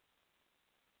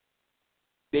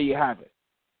 There you have it.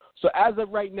 So as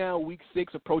of right now, Week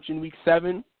 6 approaching Week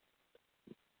 7,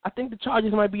 I think the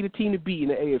Chargers might be the team to beat in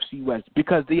the AFC West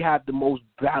because they have the most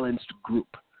balanced group.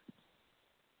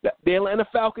 The Atlanta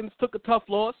Falcons took a tough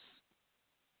loss.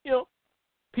 You know,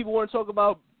 people want to talk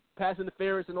about pass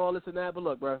interference and all this and that, but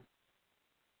look, bro,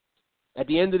 at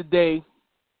the end of the day,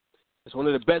 it's one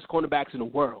of the best cornerbacks in the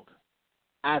world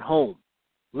at home,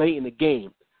 late in the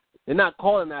game. They're not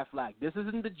calling that flag. This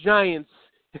isn't the Giants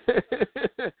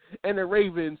and the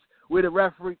Ravens where the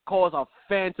referee calls a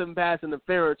phantom pass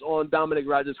interference on Dominic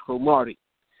Rodgers-Cromartie.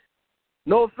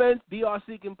 No offense,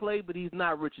 DRC can play, but he's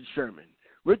not Richard Sherman.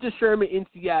 Richard Sherman in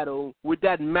Seattle with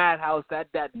that madhouse, that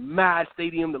mad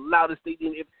stadium, the loudest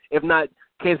stadium, if not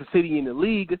Kansas City in the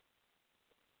league,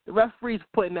 the referee's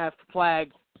putting that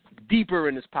flag deeper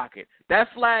in his pocket. That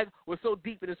flag was so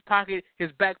deep in his pocket,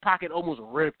 his back pocket almost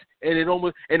ripped, and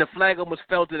the flag almost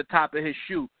fell to the top of his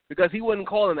shoe because he wasn't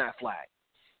calling that flag.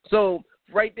 So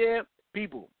right there,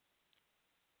 people,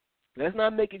 let's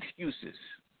not make excuses.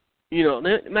 You know,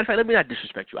 matter of fact, let me not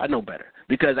disrespect you. I know better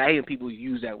because I hate people who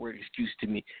use that word excuse to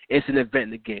me. It's an event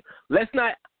in the game. Let's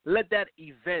not let that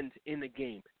event in the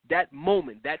game, that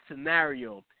moment, that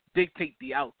scenario, dictate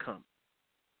the outcome.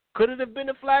 Could it have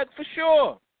been a flag? For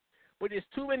sure. But there's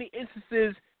too many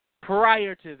instances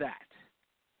prior to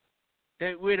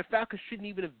that where the Falcons shouldn't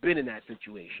even have been in that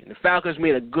situation. The Falcons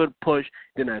made a good push,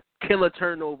 then a killer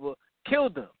turnover,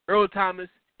 killed them. Earl Thomas,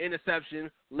 interception,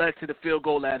 led to the field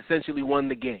goal that essentially won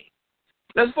the game.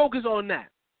 Let's focus on that.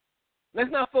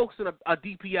 Let's not focus on a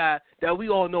DPI that we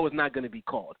all know is not going to be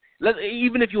called.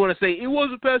 Even if you want to say, it was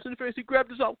a pass interference, he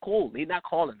grabbed us out cold. They're not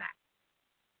calling that.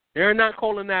 They're not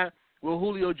calling that with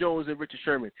Julio Jones and Richard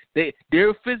Sherman. Their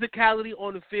physicality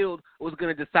on the field was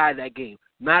going to decide that game,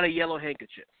 not a yellow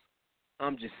handkerchief.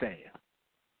 I'm just saying.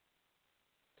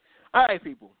 All right,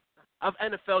 people. I've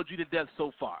NFL'd you to death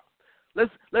so far.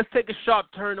 Let's take a sharp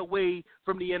turn away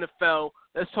from the NFL.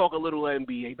 Let's talk a little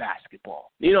NBA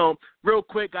basketball. You know, real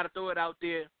quick, got to throw it out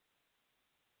there.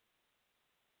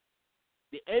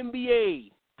 The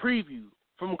NBA preview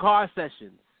from Car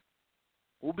Sessions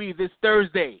will be this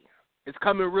Thursday. It's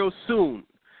coming real soon.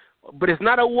 But it's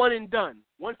not a one and done.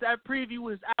 Once that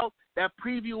preview is out, that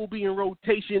preview will be in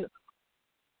rotation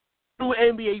through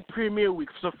NBA Premier Week.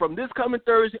 So from this coming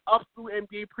Thursday up through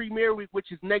NBA Premier Week,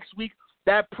 which is next week,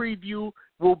 that preview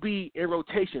will be in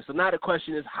rotation. So now the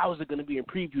question is, how is it going to be in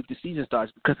preview if the season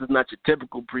starts? Because it's not your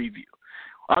typical preview.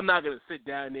 I'm not going to sit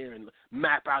down there and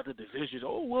map out the divisions.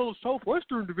 Oh, well,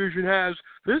 Southwestern Division has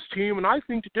this team, and I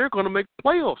think that they're going to make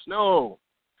playoffs. No.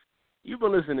 You've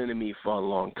been listening to me for a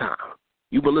long time.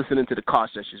 You've been listening to the Car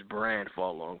Sessions brand for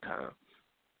a long time.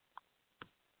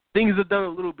 Things are done a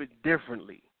little bit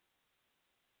differently.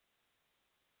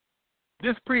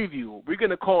 This preview, we're going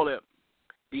to call it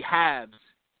the haves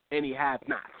and the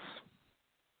have-nots.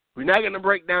 We're not going to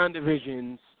break down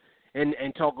divisions and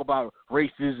talk about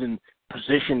races and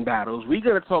position battles. We're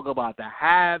going to talk about the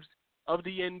haves of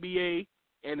the NBA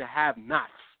and the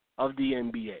have-nots of the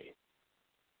NBA.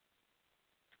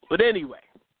 But anyway,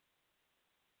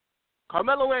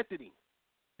 Carmelo Anthony,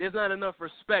 there's not enough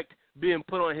respect being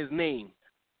put on his name.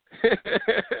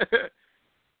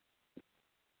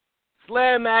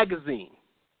 Slam Magazine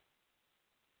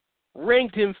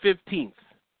ranked him 15th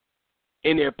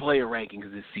in their player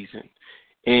rankings this season.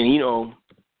 And, you know,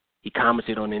 he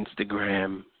commented on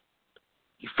Instagram.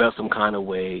 He felt some kind of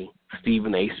way.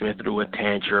 Stephen A. Smith threw a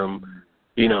tantrum,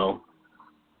 you know.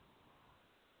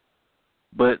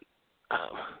 But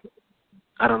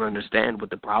I don't understand what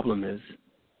the problem is.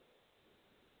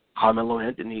 Carmelo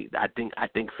Anthony, I think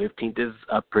 15th is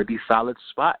a pretty solid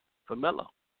spot for Melo.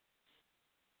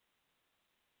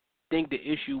 I think the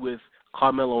issue with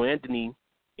Carmelo Anthony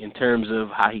in terms of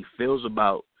how he feels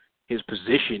about his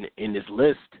position in this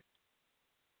list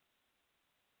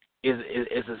is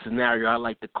a scenario I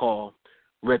like to call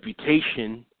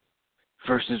reputation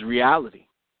versus reality.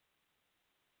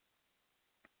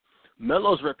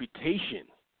 Melo's reputation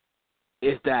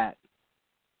is that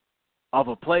of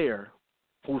a player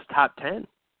who's top 10.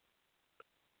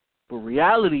 But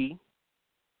reality,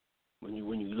 when you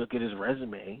look at his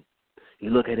resume, you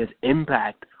look at his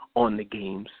impact on the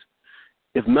games,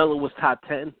 if Melo was top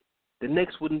 10, the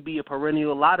Knicks wouldn't be a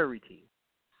perennial lottery team.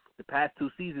 The past 2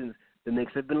 seasons, the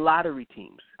Knicks have been lottery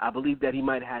teams. I believe that he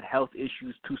might have had health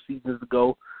issues 2 seasons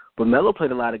ago, but Melo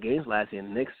played a lot of games last year,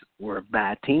 and the Knicks were a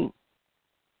bad team.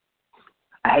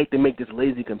 I hate to make this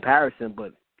lazy comparison,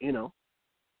 but, you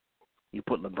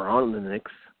put LeBron in the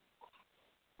Knicks.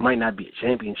 Might not be a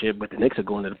championship, but the Knicks are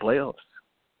going to the playoffs.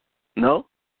 No?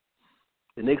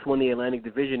 The Knicks won the Atlantic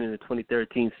Division in the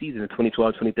 2013 season, the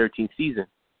 2012-2013 season.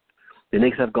 The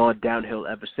Knicks have gone downhill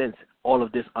ever since. All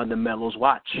of this under Melo's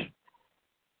watch.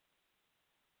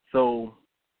 So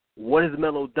what has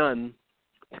Melo done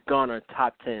to garner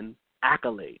top 10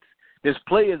 accolades? There's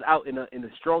players out in a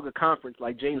stronger conference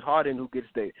like James Harden who gets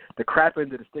the crap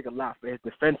end of the stick a lot for his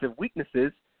defensive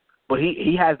weaknesses, but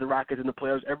he has the Rockets in the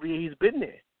playoffs every year he's been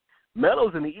there.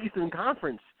 Melo's in the Eastern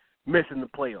Conference missing the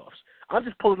playoffs. I'm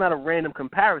just pulling out a random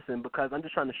comparison because I'm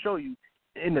just trying to show you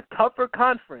in the tougher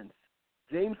conference,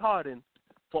 James Harden,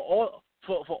 for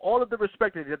all of the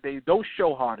respect that they don't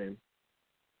show Harden,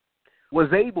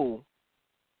 was able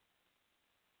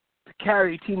to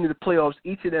carry a team to the playoffs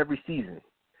each and every season.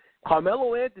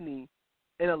 Carmelo Anthony,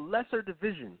 in a lesser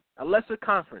division, a lesser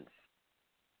conference,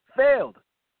 failed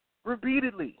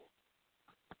repeatedly.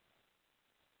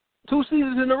 2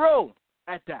 seasons in a row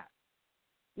at that.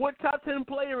 What top 10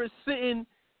 player is sitting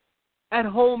at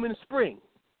home in spring?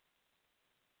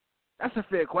 That's a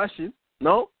fair question.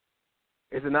 No?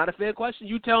 Is it not a fair question?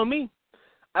 You tell me.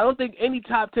 I don't think any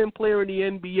top 10 player in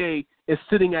the NBA is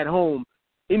sitting at home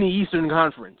in the Eastern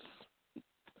Conference.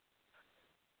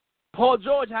 Paul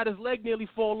George had his leg nearly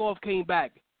fall off, came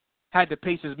back, had the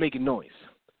Pacers making noise.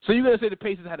 So you're going to say the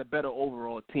Pacers had a better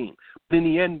overall team. But in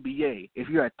the NBA, if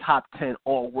you're a top 10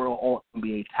 all-world,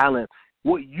 all-NBA talent,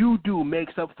 what you do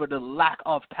makes up for the lack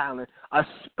of talent,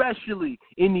 especially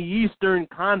in the Eastern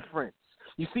Conference.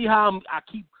 You see how I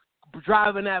keep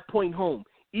driving that point home.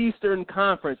 Eastern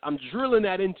Conference. I'm drilling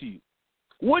that into you.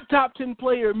 What top 10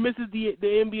 player misses the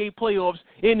NBA playoffs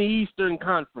in the Eastern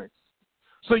Conference?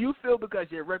 So you feel because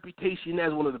your reputation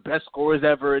as one of the best scorers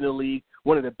ever in the league,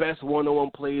 one of the best one-on-one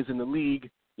players in the league,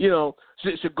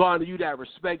 should garner you that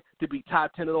respect to be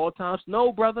top 10 at all times?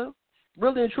 No, brother.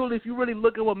 Really and truly, if you really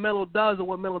look at what Melo does and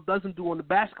what Melo doesn't do on the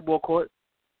basketball court,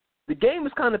 the game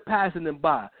is kind of passing them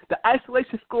by. The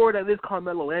isolation scorer that is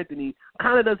Carmelo Anthony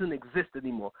kind of doesn't exist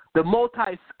anymore. The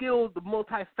multi-skilled, the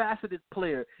multifaceted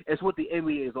player is what the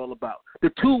NBA is all about.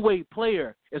 The two-way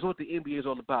player is what the NBA is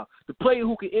all about. The player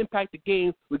who can impact the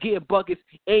game with getting buckets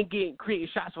and creating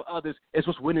shots for others is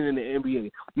what's winning in the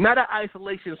NBA. Not an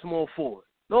isolation small forward.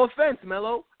 No offense,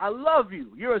 Melo. I love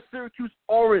you. You're a Syracuse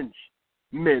Orange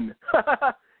men.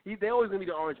 They're always going to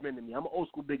be the Orange men to me. I'm an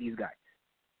old-school Big East guy.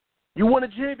 You won a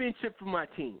championship for my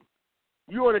team.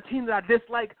 You're on a team that I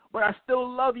dislike, but I still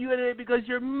love you anyway because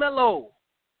you're Melo.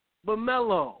 But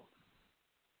Melo,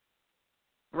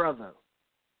 brother,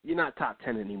 you're not top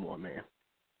 10 anymore, man.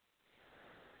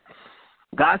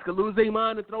 Guys can lose their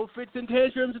mind and throw fits and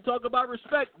tantrums and talk about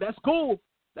respect. That's cool.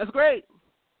 That's great.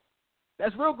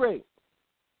 That's real great.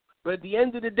 But at the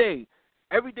end of the day,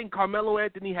 everything Carmelo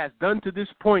Anthony has done to this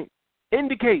point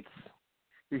indicates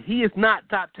that he is not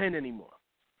top 10 anymore.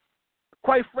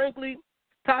 Quite frankly,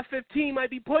 top 15 might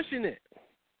be pushing it.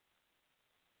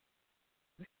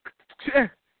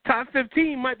 Top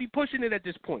 15 might be pushing it at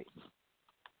this point.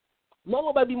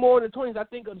 Melo might be more in the 20s. I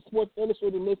think on the Sports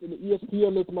Illustrated list and the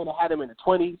ESPN list might have had him in the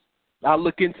 20s. I'll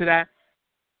look into that.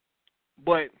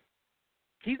 But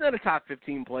he's not a top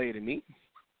 15 player to me.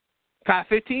 Top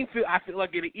 15, I feel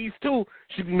like in the East, too,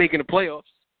 should be making the playoffs,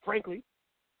 frankly.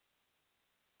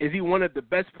 Is he one of the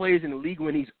best players in the league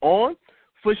when he's on?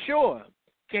 For sure.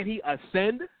 Can he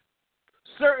ascend?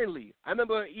 Certainly. I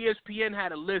remember ESPN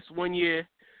had a list one year,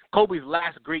 Kobe's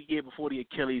last great year before the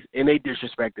Achilles, and they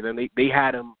disrespected him. They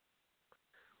had him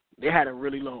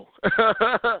really low.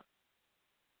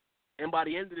 And by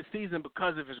the end of the season,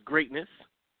 because of his greatness,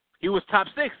 he was top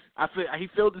 6.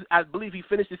 I believe he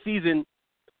finished the season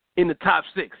in the top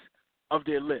 6 of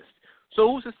their list. So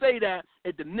who's to say that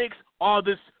if the Knicks are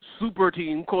this super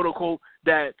team, quote unquote,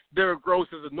 that Derrick Rose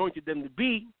has anointed them to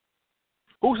be,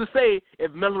 who's to say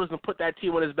if Melo doesn't put that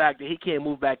team on his back that he can't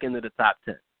move back into the top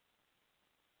 10?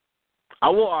 I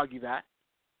won't argue that.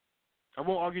 I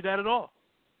won't argue that at all.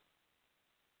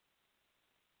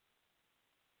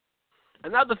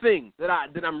 Another thing that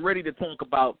I'm ready to talk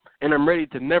about, and I'm ready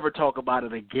to never talk about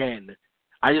it again.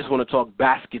 I just want to talk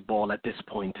basketball at this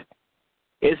point.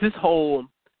 It's this whole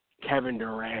Kevin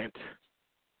Durant,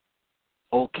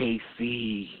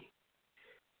 OKC,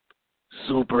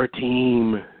 super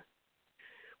team.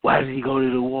 Why did he go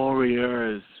to the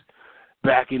Warriors?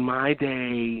 Back in my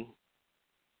day.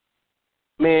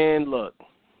 Man, look.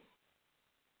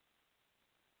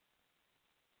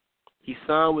 He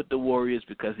signed with the Warriors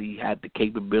because he had the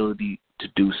capability to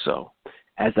do so,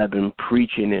 as I've been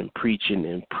preaching and preaching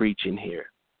and preaching here.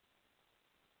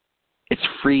 It's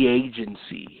free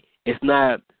agency. It's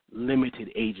not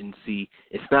limited agency.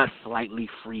 It's not slightly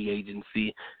free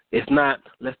agency. It's not,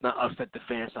 let's not upset the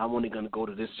fans, so I'm only going to go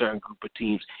to this certain group of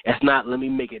teams. It's not, let me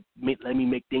make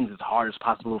things as hard as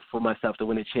possible for myself to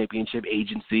win a championship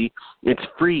agency. It's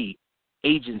free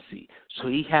agency. So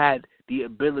he had the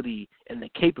ability and the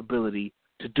capability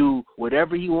to do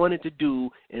whatever he wanted to do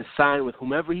and sign with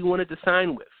whomever he wanted to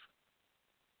sign with.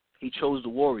 He chose the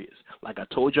Warriors. Like I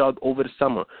told y'all over the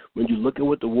summer, when you look at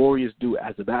what the Warriors do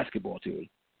as a basketball team,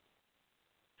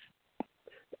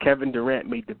 Kevin Durant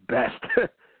made the best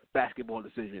basketball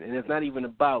decision. And it's not even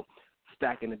about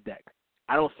stacking the deck.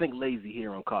 I don't think lazy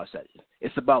here on Car Sessions.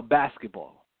 It's about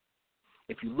basketball.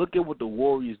 If you look at what the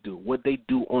Warriors do, what they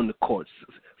do on the court,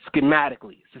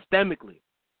 schematically, systemically,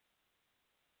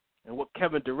 and what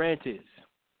Kevin Durant is,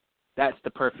 that's the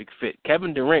perfect fit.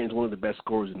 Kevin Durant is one of the best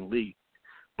scorers in the league.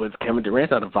 But Kevin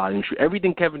Durant's not a volume shooter.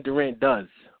 Everything Kevin Durant does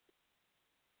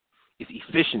is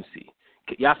efficiency.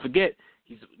 Y'all forget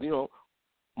he's,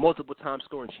 multiple time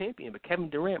scoring champion, but Kevin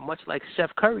Durant, much like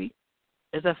Steph Curry,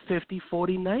 is a 50,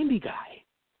 40, 90 guy,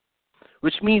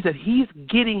 which means that he's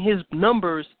getting his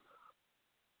numbers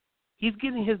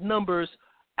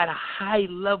at a high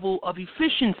level of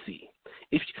efficiency.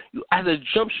 If you, as a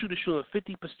jump shooter shooting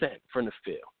 50% from the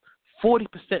field,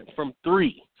 40% from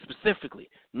three specifically,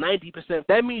 90%,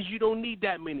 that means you don't need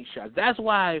that many shots. That's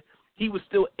why he was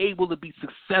still able to be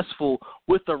successful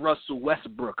with the Russell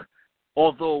Westbrook.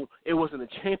 Although it wasn't a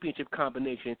championship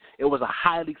combination, it was a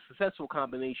highly successful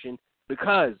combination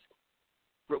because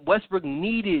Westbrook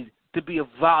needed to be a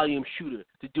volume shooter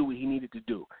to do what he needed to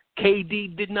do.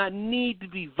 KD did not need to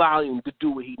be volume to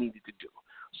do what he needed to do.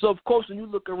 So, of course, when you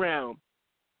look around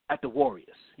at the Warriors,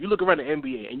 you look around the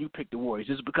NBA and you pick the Warriors,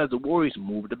 it's because the Warriors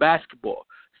move the basketball.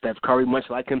 Steph Curry, much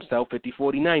like himself, 50,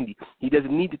 40, 90. He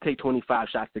doesn't need to take 25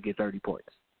 shots to get 30 points.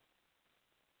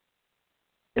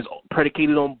 It's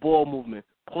predicated on ball movement,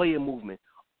 player movement,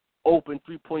 open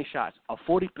three-point shots, a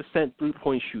 40%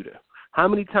 three-point shooter. How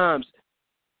many times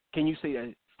can you say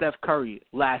that Steph Curry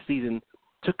last season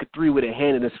took a three with a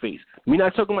hand in his face? We're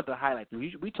not talking about the highlight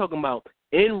three. We're talking about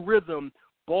in rhythm,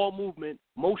 ball movement,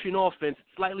 motion offense,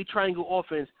 slightly triangle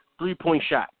offense, three-point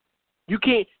shot. You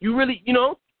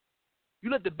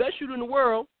let the best shooter in the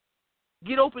world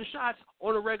get open shots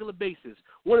on a regular basis.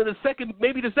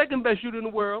 Maybe the second best shooter in the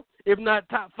world, if not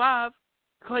top five,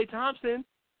 Klay Thompson,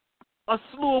 a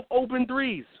slew of open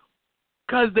threes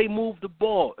because they move the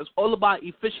ball. It's all about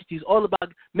efficiency. It's all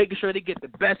about making sure they get the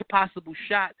best possible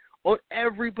shot on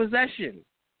every possession.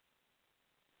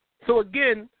 So,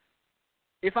 again,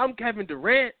 if I'm Kevin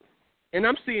Durant and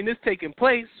I'm seeing this taking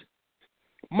place,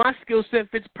 my skill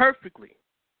set fits perfectly.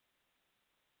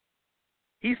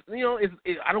 He's,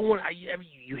 I don't want.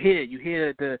 You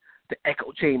hear the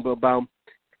echo chamber about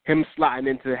him sliding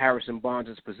into Harrison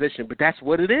Barnes' position, but that's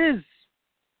what it is.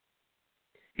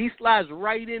 He slides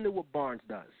right into what Barnes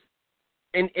does,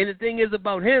 and the thing is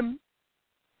about him,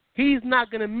 he's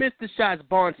not gonna miss the shots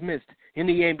Barnes missed in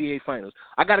the NBA Finals.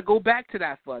 I got to go back to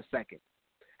that for a second.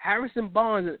 Harrison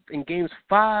Barnes in games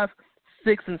 5,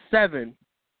 6, and 7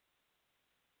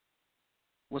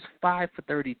 was 5 for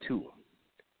 32.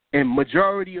 And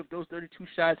majority of those 32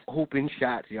 shots, open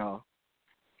shots, y'all.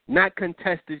 Not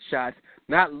contested shots,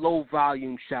 not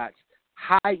low-volume shots,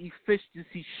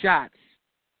 high-efficiency shots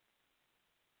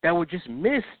that were just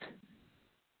missed.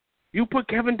 You put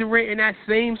Kevin Durant in that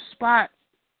same spot,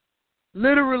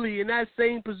 literally in that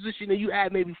same position, and you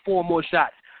add maybe 4 more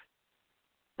shots,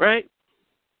 right?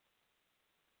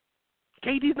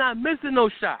 KD's not missing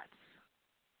those shots.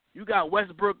 You got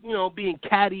Westbrook, being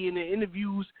catty in the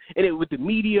interviews and with the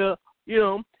media,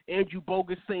 Andrew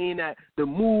Bogut saying that the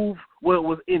move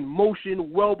was in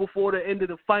motion well before the end of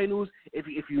the finals.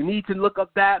 If you need to look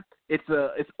up that, it's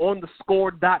on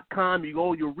thescore.com.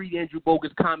 You'll read Andrew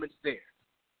Bogut's comments there.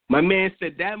 My man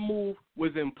said that move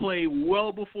was in play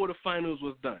well before the finals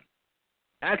was done.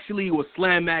 Actually, it was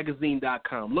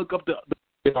slammagazine.com. Look up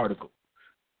the article.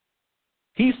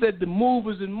 He said the move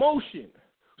was in motion.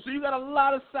 So you got a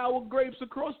lot of sour grapes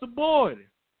across the board.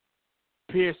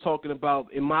 Pierce talking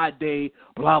about, in my day,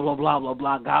 blah, blah, blah, blah,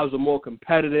 blah. Guys are more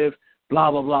competitive. blah,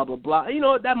 blah, blah, blah, blah. You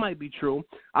know, that might be true.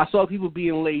 I saw people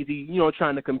being lazy, you know,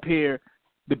 trying to compare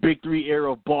the Big Three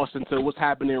era of Boston to what's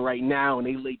happening right now, and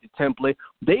they laid the template.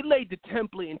 They laid the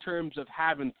template in terms of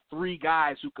having three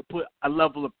guys who could put a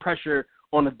level of pressure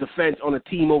on the defense, on a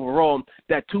team overall,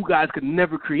 that two guys could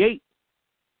never create.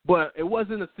 But it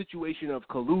wasn't a situation of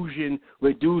collusion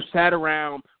where dudes sat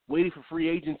around waiting for free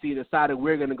agency and decided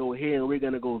we're going to go here and we're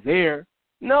going to go there.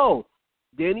 No.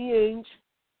 Danny Ainge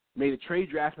made a trade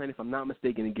draft night, if I'm not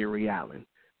mistaken, to get Ray Allen.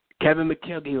 Kevin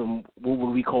McHale gave him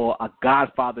what we call a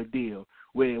Godfather deal,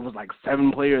 where it was like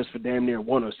 7 players for damn near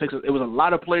 1 or 6. It was a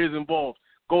lot of players involved,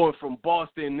 going from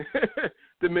Boston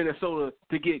to Minnesota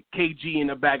to get KG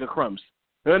in a bag of crumbs.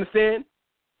 You understand?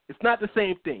 It's not the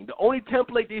same thing. The only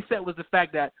template they set was the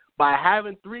fact that by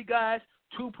having 3 guys,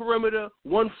 2 perimeter,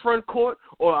 1 front court,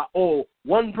 or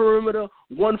 1 perimeter,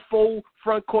 1 full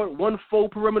front court, 1 full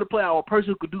perimeter player, or a person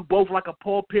who could do both like a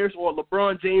Paul Pierce or a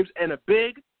LeBron James and a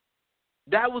big,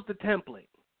 that was the template.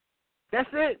 That's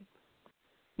it.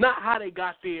 Not how they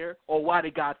got there or why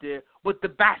they got there, but the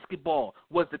basketball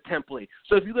was the template.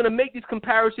 So if you're going to make these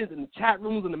comparisons in the chat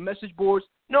rooms and the message boards,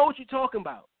 know what you're talking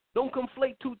about. Don't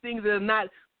conflate 2 things that are not,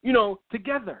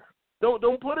 together.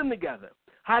 Don't put them together.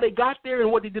 How they got there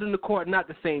and what they did in the court, not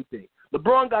the same thing.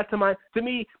 LeBron got to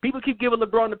me, people keep giving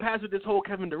LeBron the pass with this whole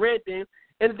Kevin Durant thing.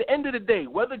 And at the end of the day,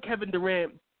 whether Kevin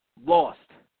Durant lost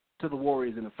to the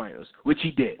Warriors in the finals, which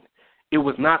he did, it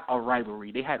was not a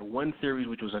rivalry. They had one series,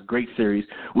 which was a great series,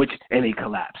 and they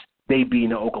collapsed. They being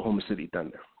the Oklahoma City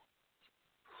Thunder.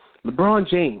 LeBron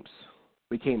James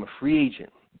became a free agent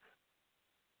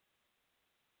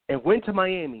and went to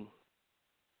Miami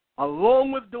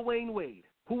along with Dwayne Wade,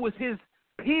 who was his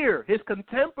peer, his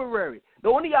contemporary. The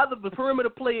only other perimeter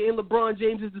player in LeBron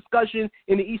James' discussion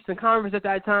in the Eastern Conference at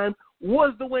that time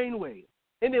was Dwayne Wade.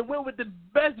 And then went with the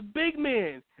best big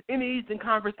man in the Eastern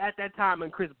Conference at that time,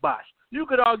 and Chris Bosh. You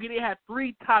could argue they had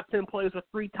 3 top 10 players or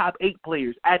 3 top 8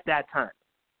 players at that time.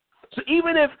 So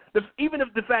even if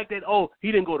the fact that,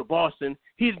 he didn't go to Boston,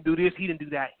 he didn't do this, he didn't do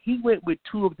that, he went with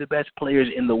 2 of the best players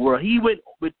in the world. He went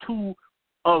with 2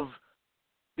 of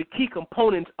the key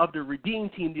components of the Redeem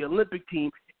team, the Olympic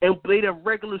team, and played a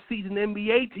regular season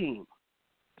NBA team.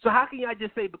 So how can y'all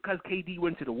just say because KD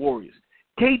went to the Warriors?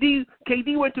 KD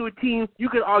went to a team, you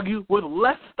could argue, with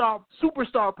less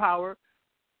superstar power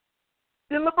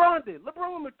than LeBron did.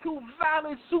 LeBron went with 2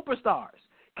 valid superstars.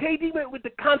 KD went with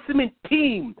the consummate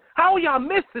team. How are y'all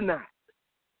missing that?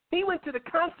 He went to the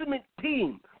consummate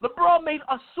team. LeBron made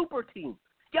a super team.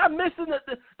 Y'all missing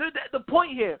the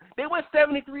point here. They went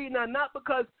 73-9 not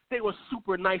because they were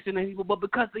super nice and evil, but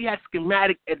because they had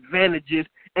schematic advantages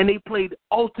and they played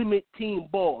ultimate team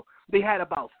ball. They had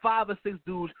about 5 or 6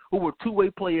 dudes who were two-way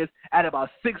players at about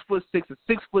 6'6" or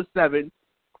 6'7",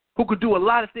 who could do a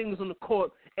lot of things on the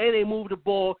court, and they moved the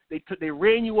ball. They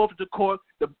ran you off the court.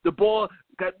 The ball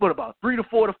got about 3 to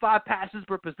 4 to 5 passes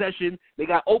per possession. They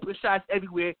got open shots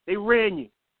everywhere. They ran you.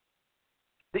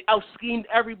 They out-schemed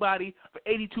everybody for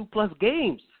 82-plus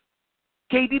games.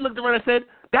 KD looked around and said,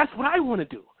 that's what I want to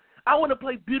do. I want to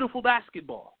play beautiful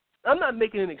basketball. I'm not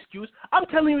making an excuse. I'm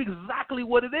telling you exactly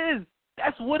what it is.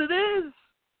 That's what it is.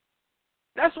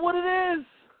 That's what it is.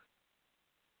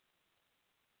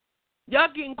 Y'all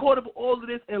getting caught up with all of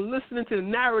this and listening to the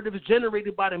narratives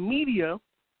generated by the media.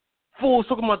 Fools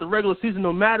talking about the regular season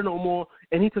don't matter no more,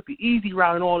 and he took the easy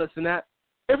route and all this and that.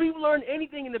 If we've learned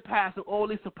anything in the past of all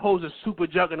these supposed super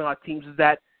juggernaut teams is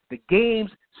that the games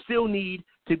still need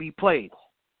to be played.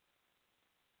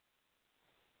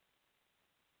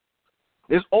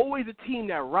 There's always a team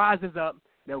that rises up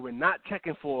that we're not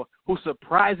checking for, who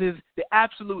surprises the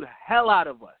absolute hell out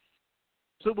of us.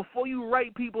 So before you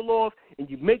write people off and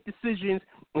you make decisions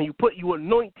and you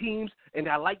anoint teams, and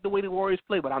I like the way the Warriors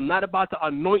play, but I'm not about to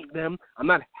anoint them. I'm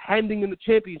not handing them the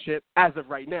championship as of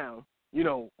right now. Who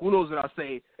knows what I'll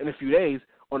say in a few days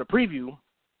on a preview.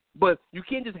 But you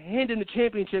can't just hand them the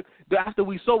championship after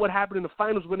we saw what happened in the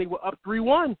finals when they were up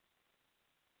 3-1.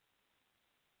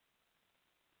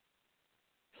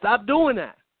 Stop doing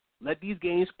that. Let these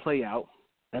games play out,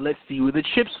 and let's see where the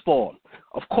chips fall.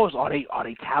 Of course, are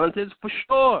they talented? For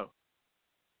sure.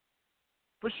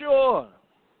 For sure.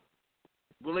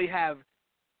 Will they have,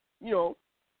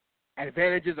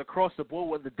 advantages across the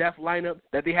board with the depth lineup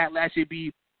that they had last year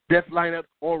be depth lineup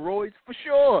on roids? For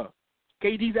sure.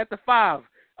 KD's at the 5.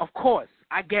 Of course.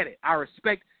 I get it. I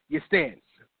respect your stance.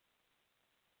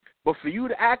 But for you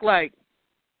to act like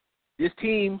this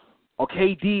team, or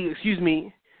KD,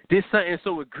 did something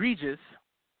so egregious,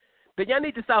 then y'all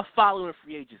need to start following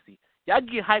free agency. Y'all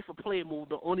get hyped for player move,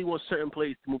 but only want certain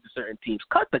players to move to certain teams.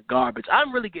 Cut the garbage.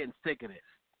 I'm really getting sick of this.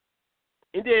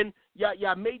 And then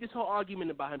y'all made this whole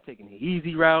argument about him taking the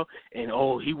easy route and,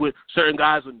 certain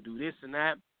guys wouldn't do this and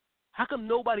that. How come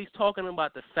nobody's talking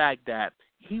about the fact that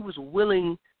he was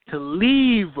willing to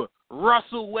leave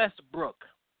Russell Westbrook?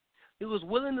 He was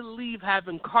willing to leave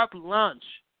having carte blanche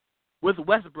with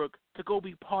Westbrook to go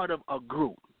be part of a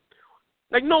group.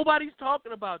 Like, nobody's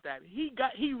talking about that. He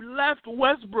left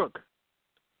Westbrook.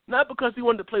 Not because he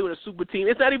wanted to play with a super team.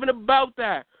 It's not even about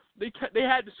that. They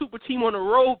had the super team on the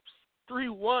ropes,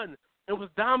 3-1, and was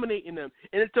dominating them.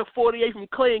 And it took 48 from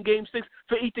Clay in Game 6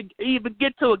 for he to even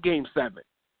get to a Game 7.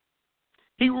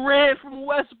 He ran from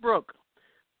Westbrook.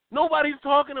 Nobody's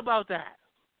talking about that.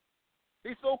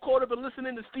 They so caught up in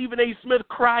listening to Stephen A. Smith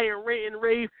cry and rant and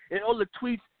rave and all the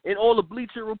tweets and all the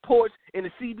Bleacher Reports and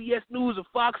the CBS News and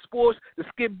Fox Sports, the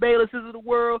Skip Baylesses of the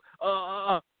world.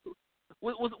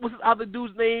 What's this other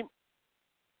dude's name?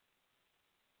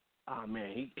 Oh,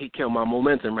 man, he killed my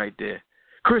momentum right there.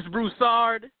 Chris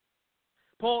Broussard,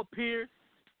 Paul Pierce,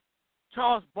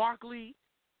 Charles Barkley.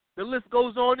 The list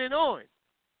goes on and on.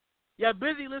 You're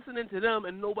busy listening to them,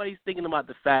 and nobody's thinking about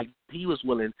the fact he was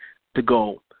willing to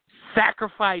go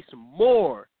sacrifice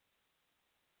more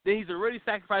than he's already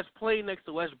sacrificed playing next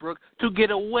to Westbrook to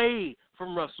get away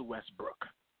from Russell Westbrook.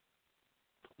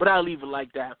 But I'll leave it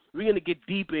like that. We're going to get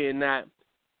deeper in that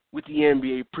with the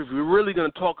NBA preview. We're really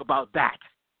going to talk about that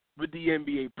with the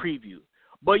NBA preview.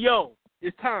 But,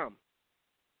 it's time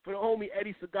for the homie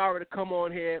Eddie Segarra to come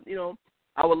on here.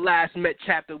 Our last Met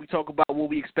chapter, we talk about what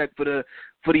we expect for the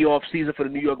offseason for the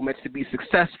New York Mets to be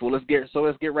successful. Let's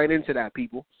get right into that,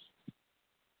 people.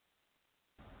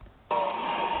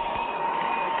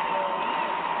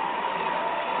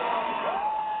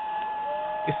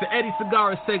 It's the Eddie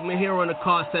Segarra segment here on the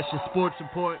Car Session Sports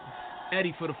Report.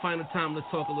 Eddie, for the final time, let's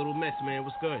talk a little Mets, man.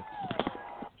 What's good?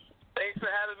 Thanks for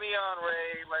having me on,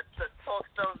 Ray. Let's talk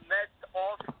some Mets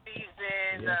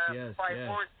off-season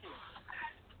priorities.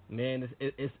 Man,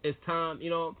 it's time.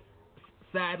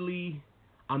 Sadly,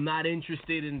 I'm not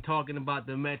interested in talking about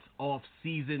the Mets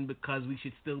off-season because we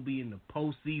should still be in the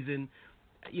postseason.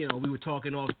 We were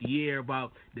talking off the air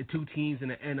about the two teams in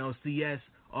the NLCS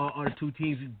are the two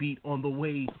teams we beat on the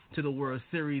way to the World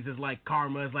Series. It's like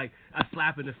karma. It's like a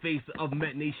slap in the face of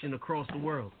Met Nation across the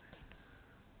world.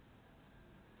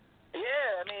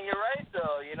 Yeah, you're right,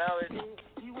 though.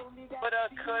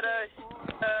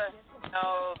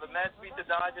 The Mets beat the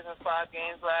Dodgers in 5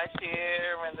 games last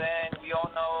year, and then we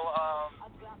all know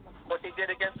what they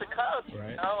did against the Cubs.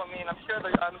 Right. I'm sure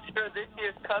this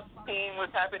year's Cubs team was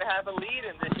happy to have a lead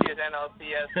in this year's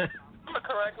NLCS. If I remember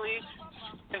correctly,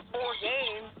 in 4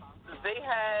 games, they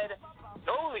had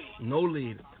no lead. No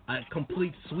lead. A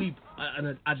complete sweep,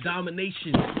 a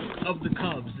domination of the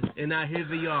Cubs. And now here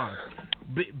they are,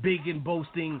 big and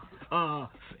boasting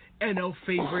NL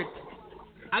favorite.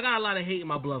 I got a lot of hate in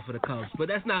my blood for the Cubs, but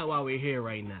that's not why we're here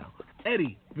right now.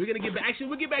 Eddie, we'll get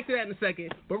back to that in a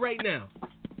second. But right now,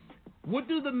 what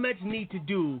do the Mets need to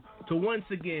do to once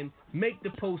again make the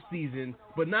postseason,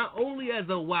 but not only as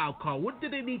a wild card? What do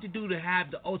they need to do to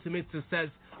have the ultimate success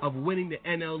of winning the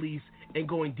NL East and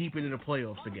going deep into the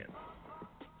playoffs again?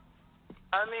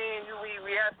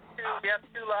 We have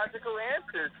two logical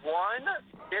answers. One,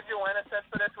 get your NSS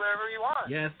for this wherever you want.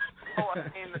 Yes.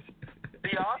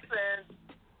 The offense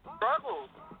struggles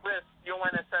with your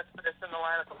NSS for this in the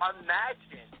lineup.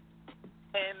 Imagine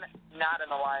him not in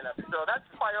the lineup. So that's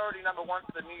priority number 1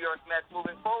 for the New York Mets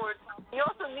moving forward. You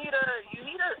also need a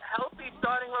healthy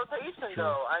starting rotation,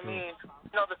 though.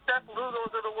 The Seth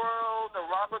Lugos of the world, the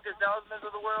Robert Gsellmans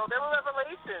of the world, they were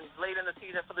revelations late in the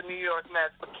season for the New York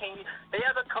Mets. But they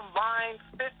have a combined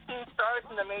 15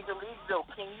 starts in the major leagues, though.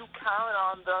 Can you count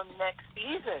on them next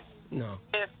season? No.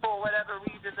 If for whatever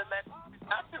reason the Mets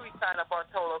have to re-sign up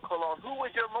Bartolo Colon, who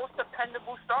was your most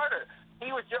dependable starter?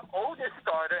 He was your oldest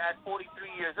starter at 43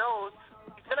 years old.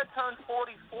 He's going to turn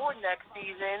 44 next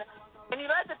season, and he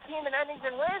led the team in innings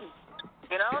and wins.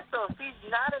 So if he's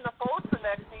not in the fold for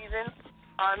next season,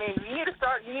 you need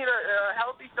a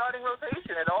healthy starting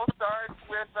rotation. It all starts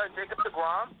with Jacob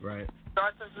deGrom. Right.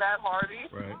 Starts with Matt Harvey.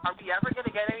 Right. Are we ever going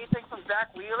to get anything from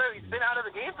Zach Wheeler? He's been out of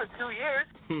the game for 2 years.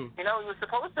 He was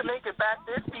supposed to make it back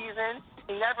this season.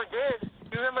 He never did.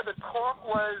 You remember the talk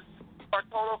was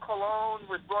Bartolo Colon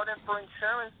was brought in for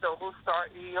insurance, so he'll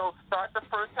start the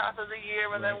first half of the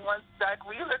year, and then once Zach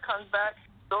Wheeler comes back,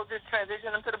 they'll just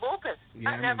transition him to the bullpen.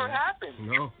 That never happened.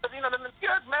 No. But, the New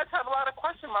York Mets have a lot of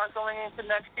question marks going into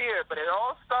next year, but it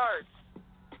all starts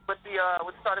with the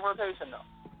starting rotation, though.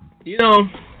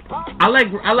 I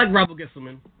like Robert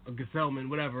Gsellman, or Gsellman,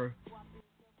 whatever.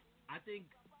 I think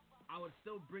I would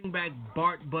still bring back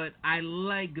Bart, but I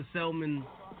like Gsellman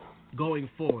going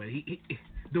forward.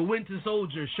 the Winter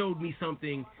Soldier showed me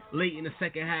something late in the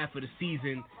second half of the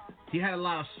season. He had a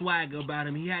lot of swagger about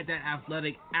him. He had that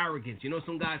athletic arrogance. You know,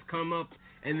 some guys come up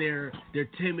and they're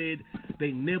timid,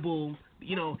 they nibble.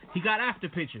 You know, he got after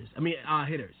hitters.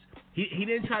 He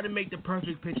didn't try to make the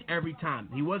perfect pitch every time.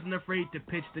 He wasn't afraid to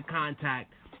pitch the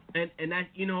contact. And that,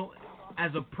 you know,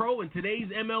 as a pro in today's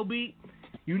MLB,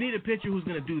 you need a pitcher who's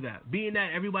going to do that. Being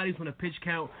that everybody's going to pitch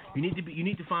count, you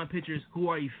need to find pitchers who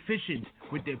are efficient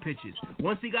with their pitches.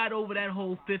 Once he got over that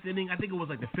whole fifth inning, I think it was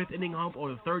like the fifth inning hump or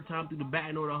the third time through the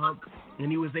batting order hump,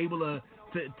 and he was able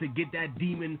to get that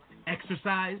demon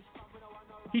exercised,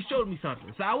 he showed me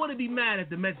something. So I wouldn't be mad if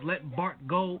the Mets let Bart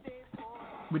go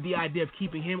with the idea of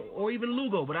keeping him or even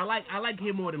Lugo, but I like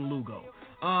him more than Lugo.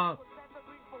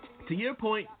 To your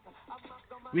point,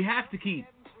 we have to keep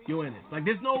Yoenis. Like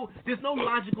there's no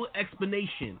logical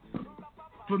explanation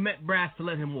for Met brass to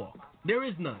let him walk. There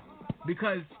is none,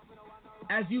 because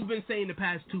as you've been saying the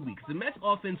past 2 weeks, the Mets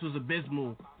offense was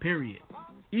abysmal. Period.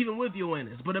 Even with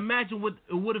Yoenis. But imagine what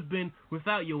it would have been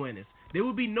without Yoenis. There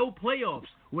would be no playoffs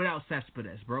without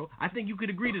Cespedes, bro. I think you could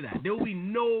agree to that. There will be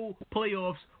no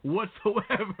playoffs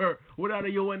whatsoever without a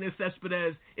Yoenis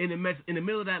Cespedes in the Mets in the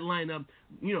middle of that lineup,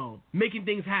 you know, making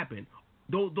things happen.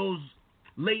 Those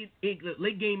late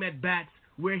game at bats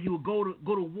where he will go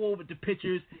to war with the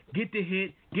pitchers, get the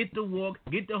hit, get the walk,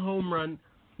 get the home run.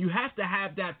 You have to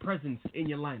have that presence in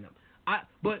your lineup.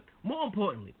 But more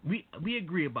importantly, we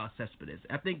agree about Cespedes.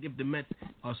 I think if the Mets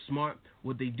are smart,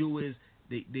 what they do is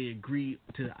they agree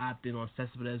to opt in on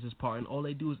Cespedes' part, and all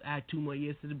they do is add 2 more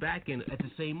years to the back end at the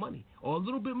same money, or a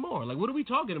little bit more. Like, what are we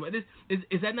talking about? Is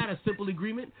that not a simple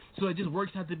agreement? So it just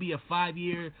works out to be a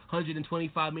 5-year,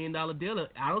 $125 million deal?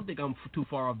 I don't think I'm too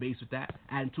far off base with that,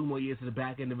 adding 2 more years to the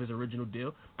back end of his original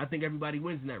deal. I think everybody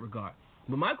wins in that regard.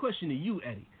 But my question to you,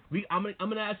 Eddie, I'm going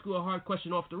to ask you a hard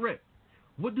question off the rip.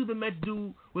 What do the Mets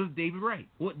do with David Wright?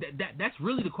 That's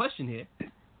really the question here.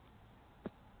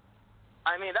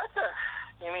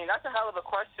 That's a hell of a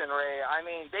question, Ray. I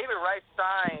mean, David Wright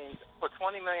signed for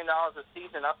 $20 million a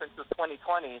season up until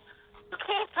 2020. You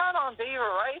can't count on David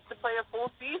Wright to play a full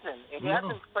season. And he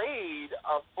hasn't played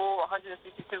a full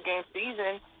 162-game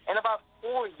season in about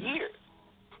 4 years.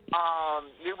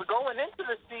 We were going into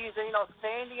the season, you know,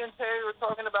 Sandy and Terry were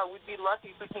talking about we'd be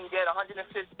lucky if we can get 115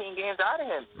 games out of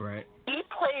him. Right. He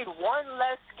played one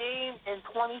less game in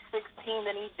 2016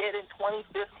 than he did in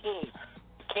 2015.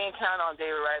 You can't count on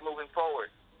David Wright moving forward.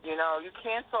 You know, you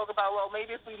can't talk about, well,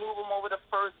 maybe if we move him over to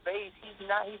first base, he's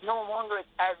no longer an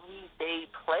everyday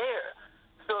player.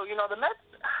 So, you know, the Mets,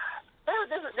 they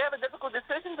have a difficult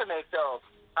decision to make, though.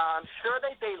 I'm sure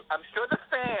the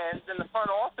fans in the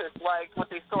front office like what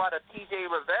they saw out of T.J.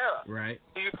 Rivera. Right.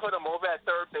 Do you put him over at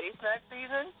third base next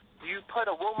season? Do you put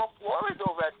a Wilmer Flores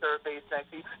over at third base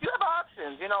next season? You have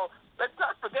options. You know, let's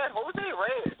not forget Jose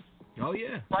Reyes. Oh,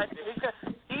 yeah. Like,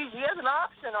 he has an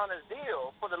option on his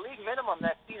deal for the league minimum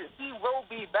next season. He will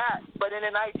be back. But in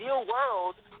an ideal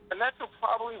world, the Mets will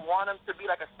probably want him to be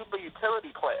like a super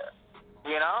utility player.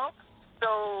 You know?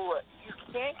 So you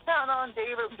can't count on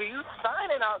David. Do you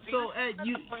sign it out? So, Ed,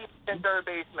 third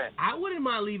baseman. I wouldn't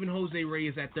mind leaving Jose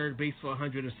Reyes at third base for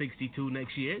 162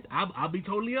 next year. I'll be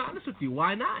totally honest with you.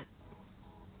 Why not?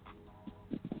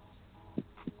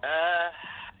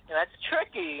 That's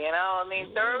tricky, you know. I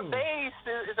mean, third base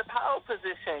is a power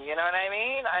position. You know what I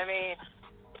mean? I mean,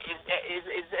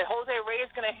 is Jose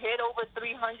Reyes going to hit over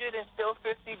 300 and still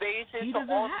 50 bases to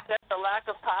offset the lack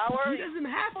of power? He doesn't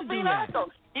have to do that.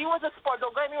 He was a spark.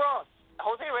 Don't get me wrong.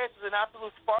 Jose Reyes is an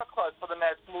absolute spark plug for the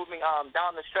Mets moving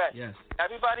down the stretch. Yes.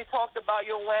 Everybody talked about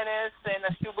Yoenis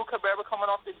and Ashubu Cabrera coming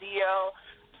off the DL.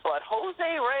 But Jose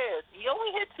Reyes, he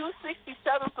only hit 267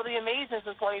 for the Amazins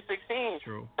in 2016.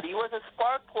 True. But he was a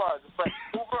spark plug, but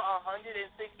over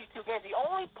 162 games. He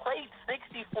only played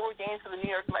 64 games for the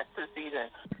New York Mets this season.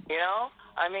 You know?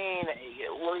 I mean,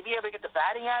 will he be able to get the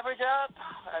batting average up?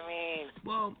 I mean,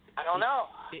 well, I don't know.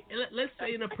 Let's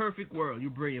say in a perfect world, you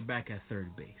bring it back at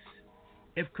third base.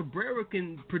 If Cabrera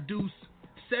can produce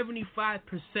 75%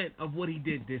 of what he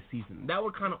did this season, that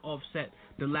would kind of offset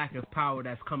the lack of power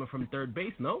that's coming from third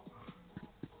base, no?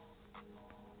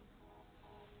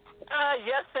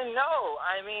 Yes and no.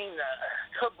 I mean,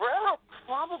 Cabrera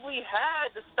probably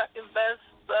had the second best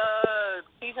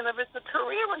season of his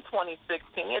career in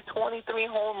 2016. He had 23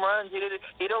 home runs. He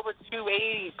hit over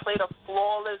 280. Played a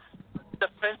flawless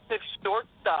defensive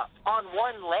shortstop on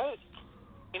one leg.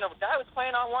 You know, the guy was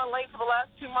playing on one leg for the last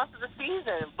 2 months of the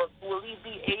season, but will he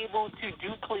be able to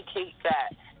duplicate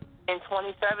that in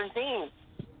 2017?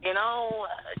 You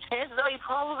know, chances are he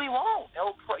probably won't.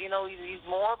 He's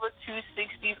more of a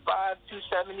 265,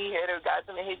 270 hitter. Guy's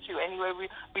going to hit you anywhere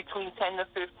between 10 to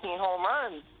 15 home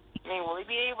runs. I mean, will he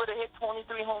be able to hit 23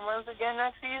 home runs again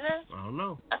next season? I don't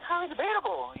know. That's highly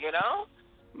debatable, you know?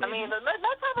 Maybe. I mean, the Mets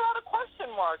have a lot of question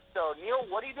marks, though. Neil,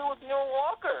 what do you do with Neil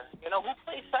Walker? You know, who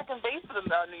plays second base for the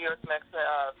New York Mets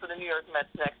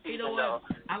next season? You know what?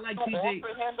 Though? I like TJ.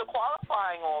 Offer him the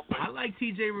qualifying offer. I like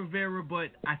TJ Rivera,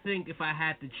 but I think if I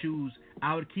had to choose,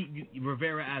 I would keep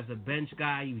Rivera as a bench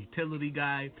guy, utility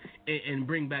guy, and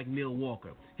bring back Neil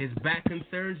Walker. His back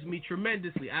concerns me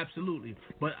tremendously, absolutely.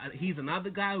 But he's another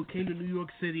guy who came to New York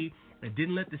City and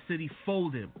didn't let the city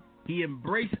fold him. He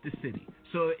embraced the city.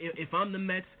 So if I'm the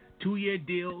Mets, 2-year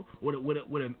deal with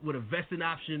a vested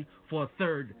option for a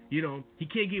third, you know, he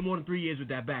can't get more than 3 years with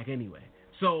that back anyway.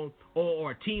 So,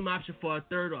 or a team option for a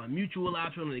third, or a mutual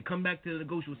option, and they come back to the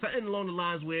negotiation, something along the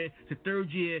lines where it's the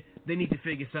third year, they need to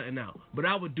figure something out. But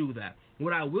I would do that.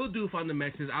 What I will do if I'm the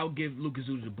Mets is I'll give Lucas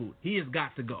Zuda the boot. He has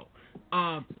got to go.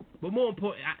 But more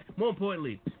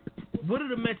importantly, what do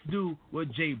the Mets do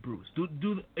with Jay Bruce?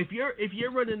 If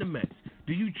you're running the Mets,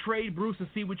 do you trade Bruce and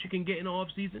see what you can get in the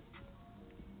offseason?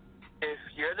 If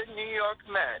you're the New York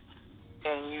Mets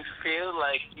and you feel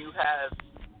like you have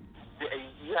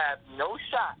no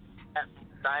shot at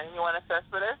signing Yoenis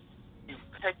for this, you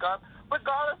pick up,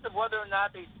 regardless of whether or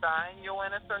not they sign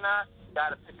Yoenis or not, you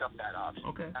got to pick up that option.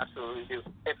 Okay. Absolutely do.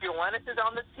 If Yoenis is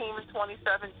on the team in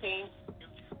 2017, you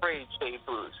trade Jay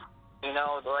Bruce. You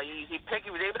know, like he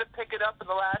was able to pick it up in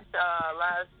the last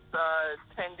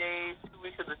 10 days, 2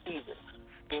 weeks of the season.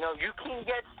 You know, you can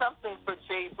get something for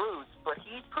Jay Bruce, but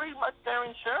he's pretty much their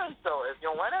insurance, though. If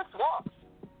Yoenis walks,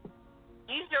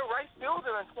 he's your right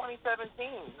fielder in 2017,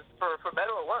 for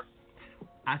better or worse.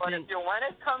 But if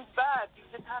Yoenis comes back, you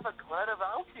just have a glut of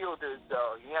outfielders,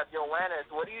 though. You have Yoenis.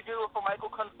 What do you do for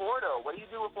Michael Conforto? What do you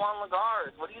do with Juan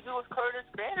Lagares? What do you do with Curtis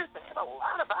Granderson? You have a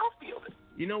lot of outfielders.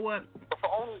 You know what?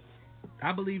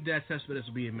 I believe that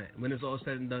Cespedes will be a Met. When it's all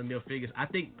said and done, they'll figure. I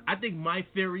think my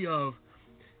theory of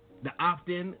the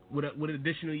opt-in with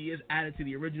additional years added to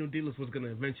the original deal is what's going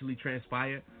to eventually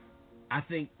transpire. I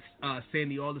think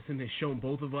Sandy Alderson has shown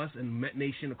both of us and Met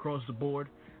Nation across the board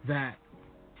that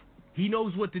he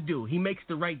knows what to do. He makes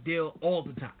the right deal all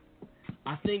the time.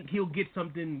 I think he'll get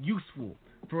something useful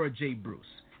for a Jay Bruce.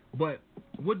 But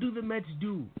what do the Mets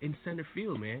do in center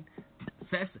field, man?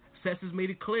 Cess has made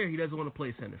it clear he doesn't want to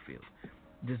play center field.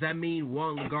 Does that mean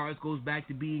Juan Lagares goes back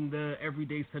to being the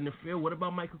everyday center field? What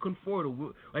about Michael Conforto?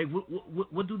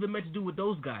 What do the Mets do with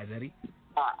those guys, Eddie?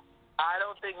 I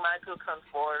don't think Michael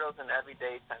Conforto's an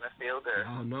everyday center fielder.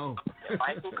 Oh, no.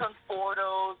 Michael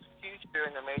Conforto's future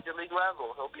in the major league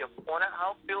level, he'll be a corner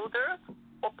outfielder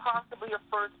or possibly a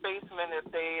first baseman if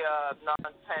they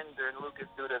non-tender Lucas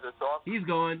Duda this offseason. He's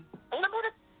going.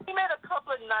 He made a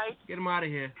couple of nice. Get him out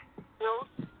of here.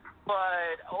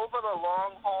 But over the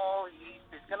long haul, he's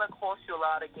going to cost you a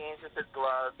lot of games with his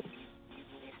gloves.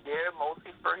 He's there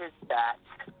mostly for his bat.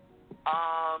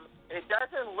 It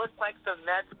doesn't look like the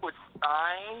Mets would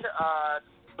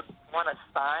want to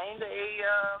sign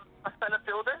a center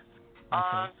fielder.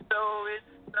 Okay. So it's,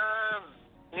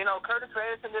 Curtis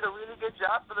Granderson did a really good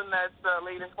job for the Mets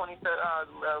late in 2016,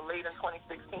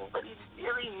 but he's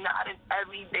really not an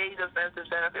everyday defensive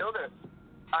center fielder.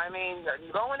 I mean,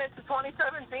 going into 2017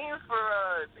 for,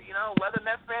 whether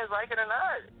Mets fans like it or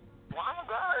not, Juan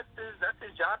Lagares, that's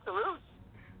his job to lose.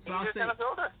 He's your center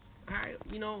fielder. All right,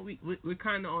 we're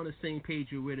kind of on the same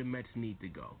page with where the Mets need to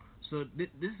go. So this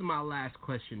is my last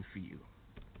question for you.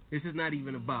 This is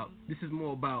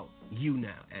more about you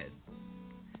now, Ed.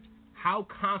 How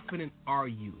confident are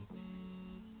you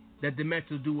that the Mets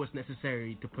will do what's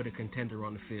necessary to put a contender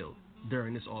on the field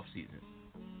during this offseason?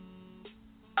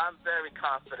 I'm very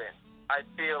confident. I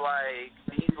feel like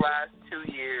these last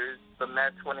 2 years, the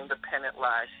Mets winning the pennant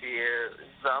last year,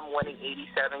 them winning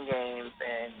 87 games,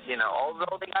 and,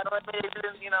 although they got eliminated,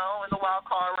 in the wild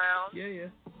card round,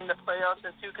 in the playoffs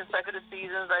in 2 consecutive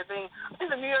seasons, I think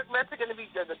the New York Mets are going to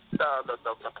be the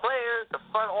players, the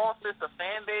front office, the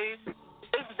fan base.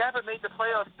 They've never made the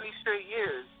playoffs 3 straight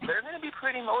years. They're going to be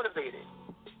pretty motivated.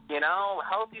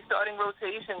 Healthy starting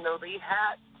rotation, though, they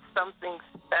had something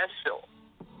special.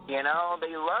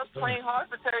 They love playing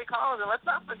hard for Terry Collins, and let's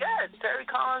not forget, Terry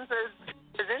Collins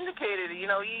has indicated, he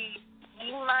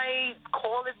might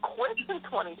call it quits in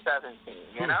 2017.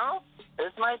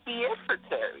 This might be it for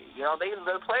Terry.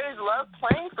 The players love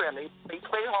playing for him. They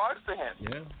play hard for him.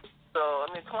 Yeah. So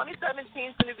 2017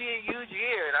 is going to be a huge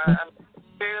year, and I'm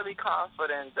fairly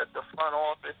confident that the front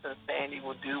office and Sandy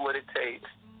will do what it takes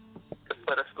to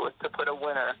put a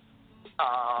winner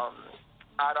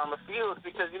out on the field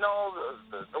because, you know,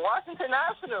 the Washington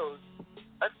Nationals,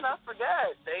 let's not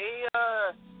forget, they,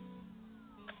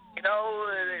 you know,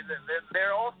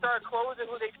 their all-star closer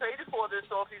who they traded for this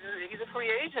offseason, he's a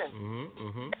free agent.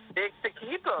 To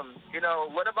keep him, you know,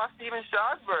 what about Steven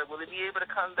Strasburg? Will he be able to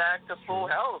come back to full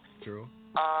health? True.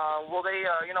 Will they,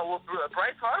 you know,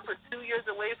 Bryce Harper's 2 years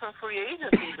away from free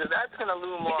agency, so that's going to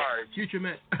loom large. Future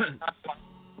man.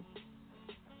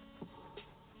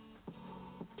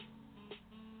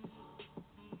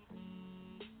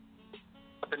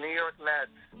 The New York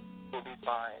Mets will be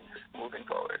fine moving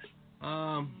forward.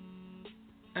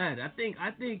 Ed, I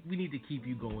think we need to keep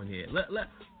you going here.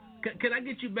 Can I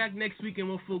get you back next week and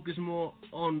we'll focus more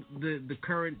on the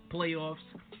current playoffs?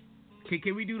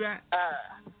 Can we do that?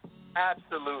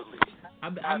 Absolutely.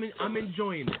 I'm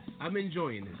enjoying this. I'm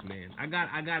enjoying this, man. I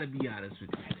gotta be honest with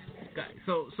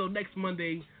you. So next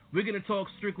Monday we're gonna talk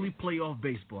strictly playoff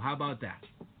baseball. How about that?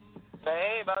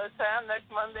 Hey, by the time next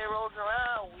Monday rolls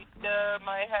around, we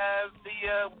might have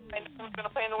who's gonna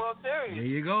play in the World Series. There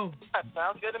you go. That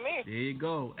sounds good to me. There you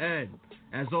go, Ed.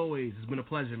 As always, it's been a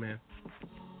pleasure, man.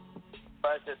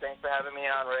 Pleasure. Thanks for having me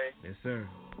on, Ray. Yes, sir.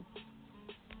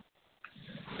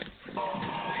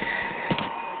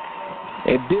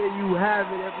 And there you have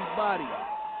it, everybody.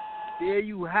 There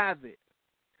you have it.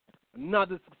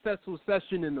 Another successful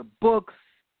session in the books.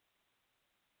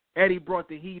 Eddie brought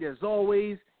the heat as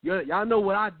always. Y'all know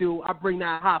what I do. I bring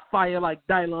that hot fire like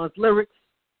Dylon's lyrics.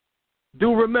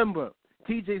 Do remember,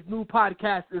 TJ's new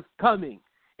podcast is coming.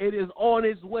 It is on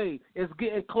its way. It's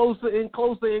getting closer and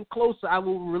closer and closer. I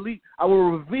will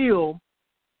reveal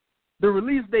the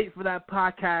release date for that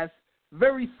podcast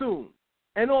very soon.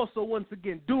 And also, once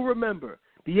again, do remember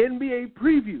the NBA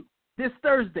preview this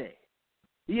Thursday.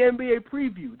 The NBA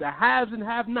preview, the haves and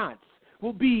have-nots,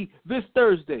 will be this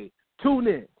Thursday. Tune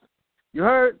in. You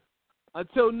heard?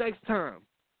 Until next time,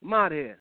 I'm out of here.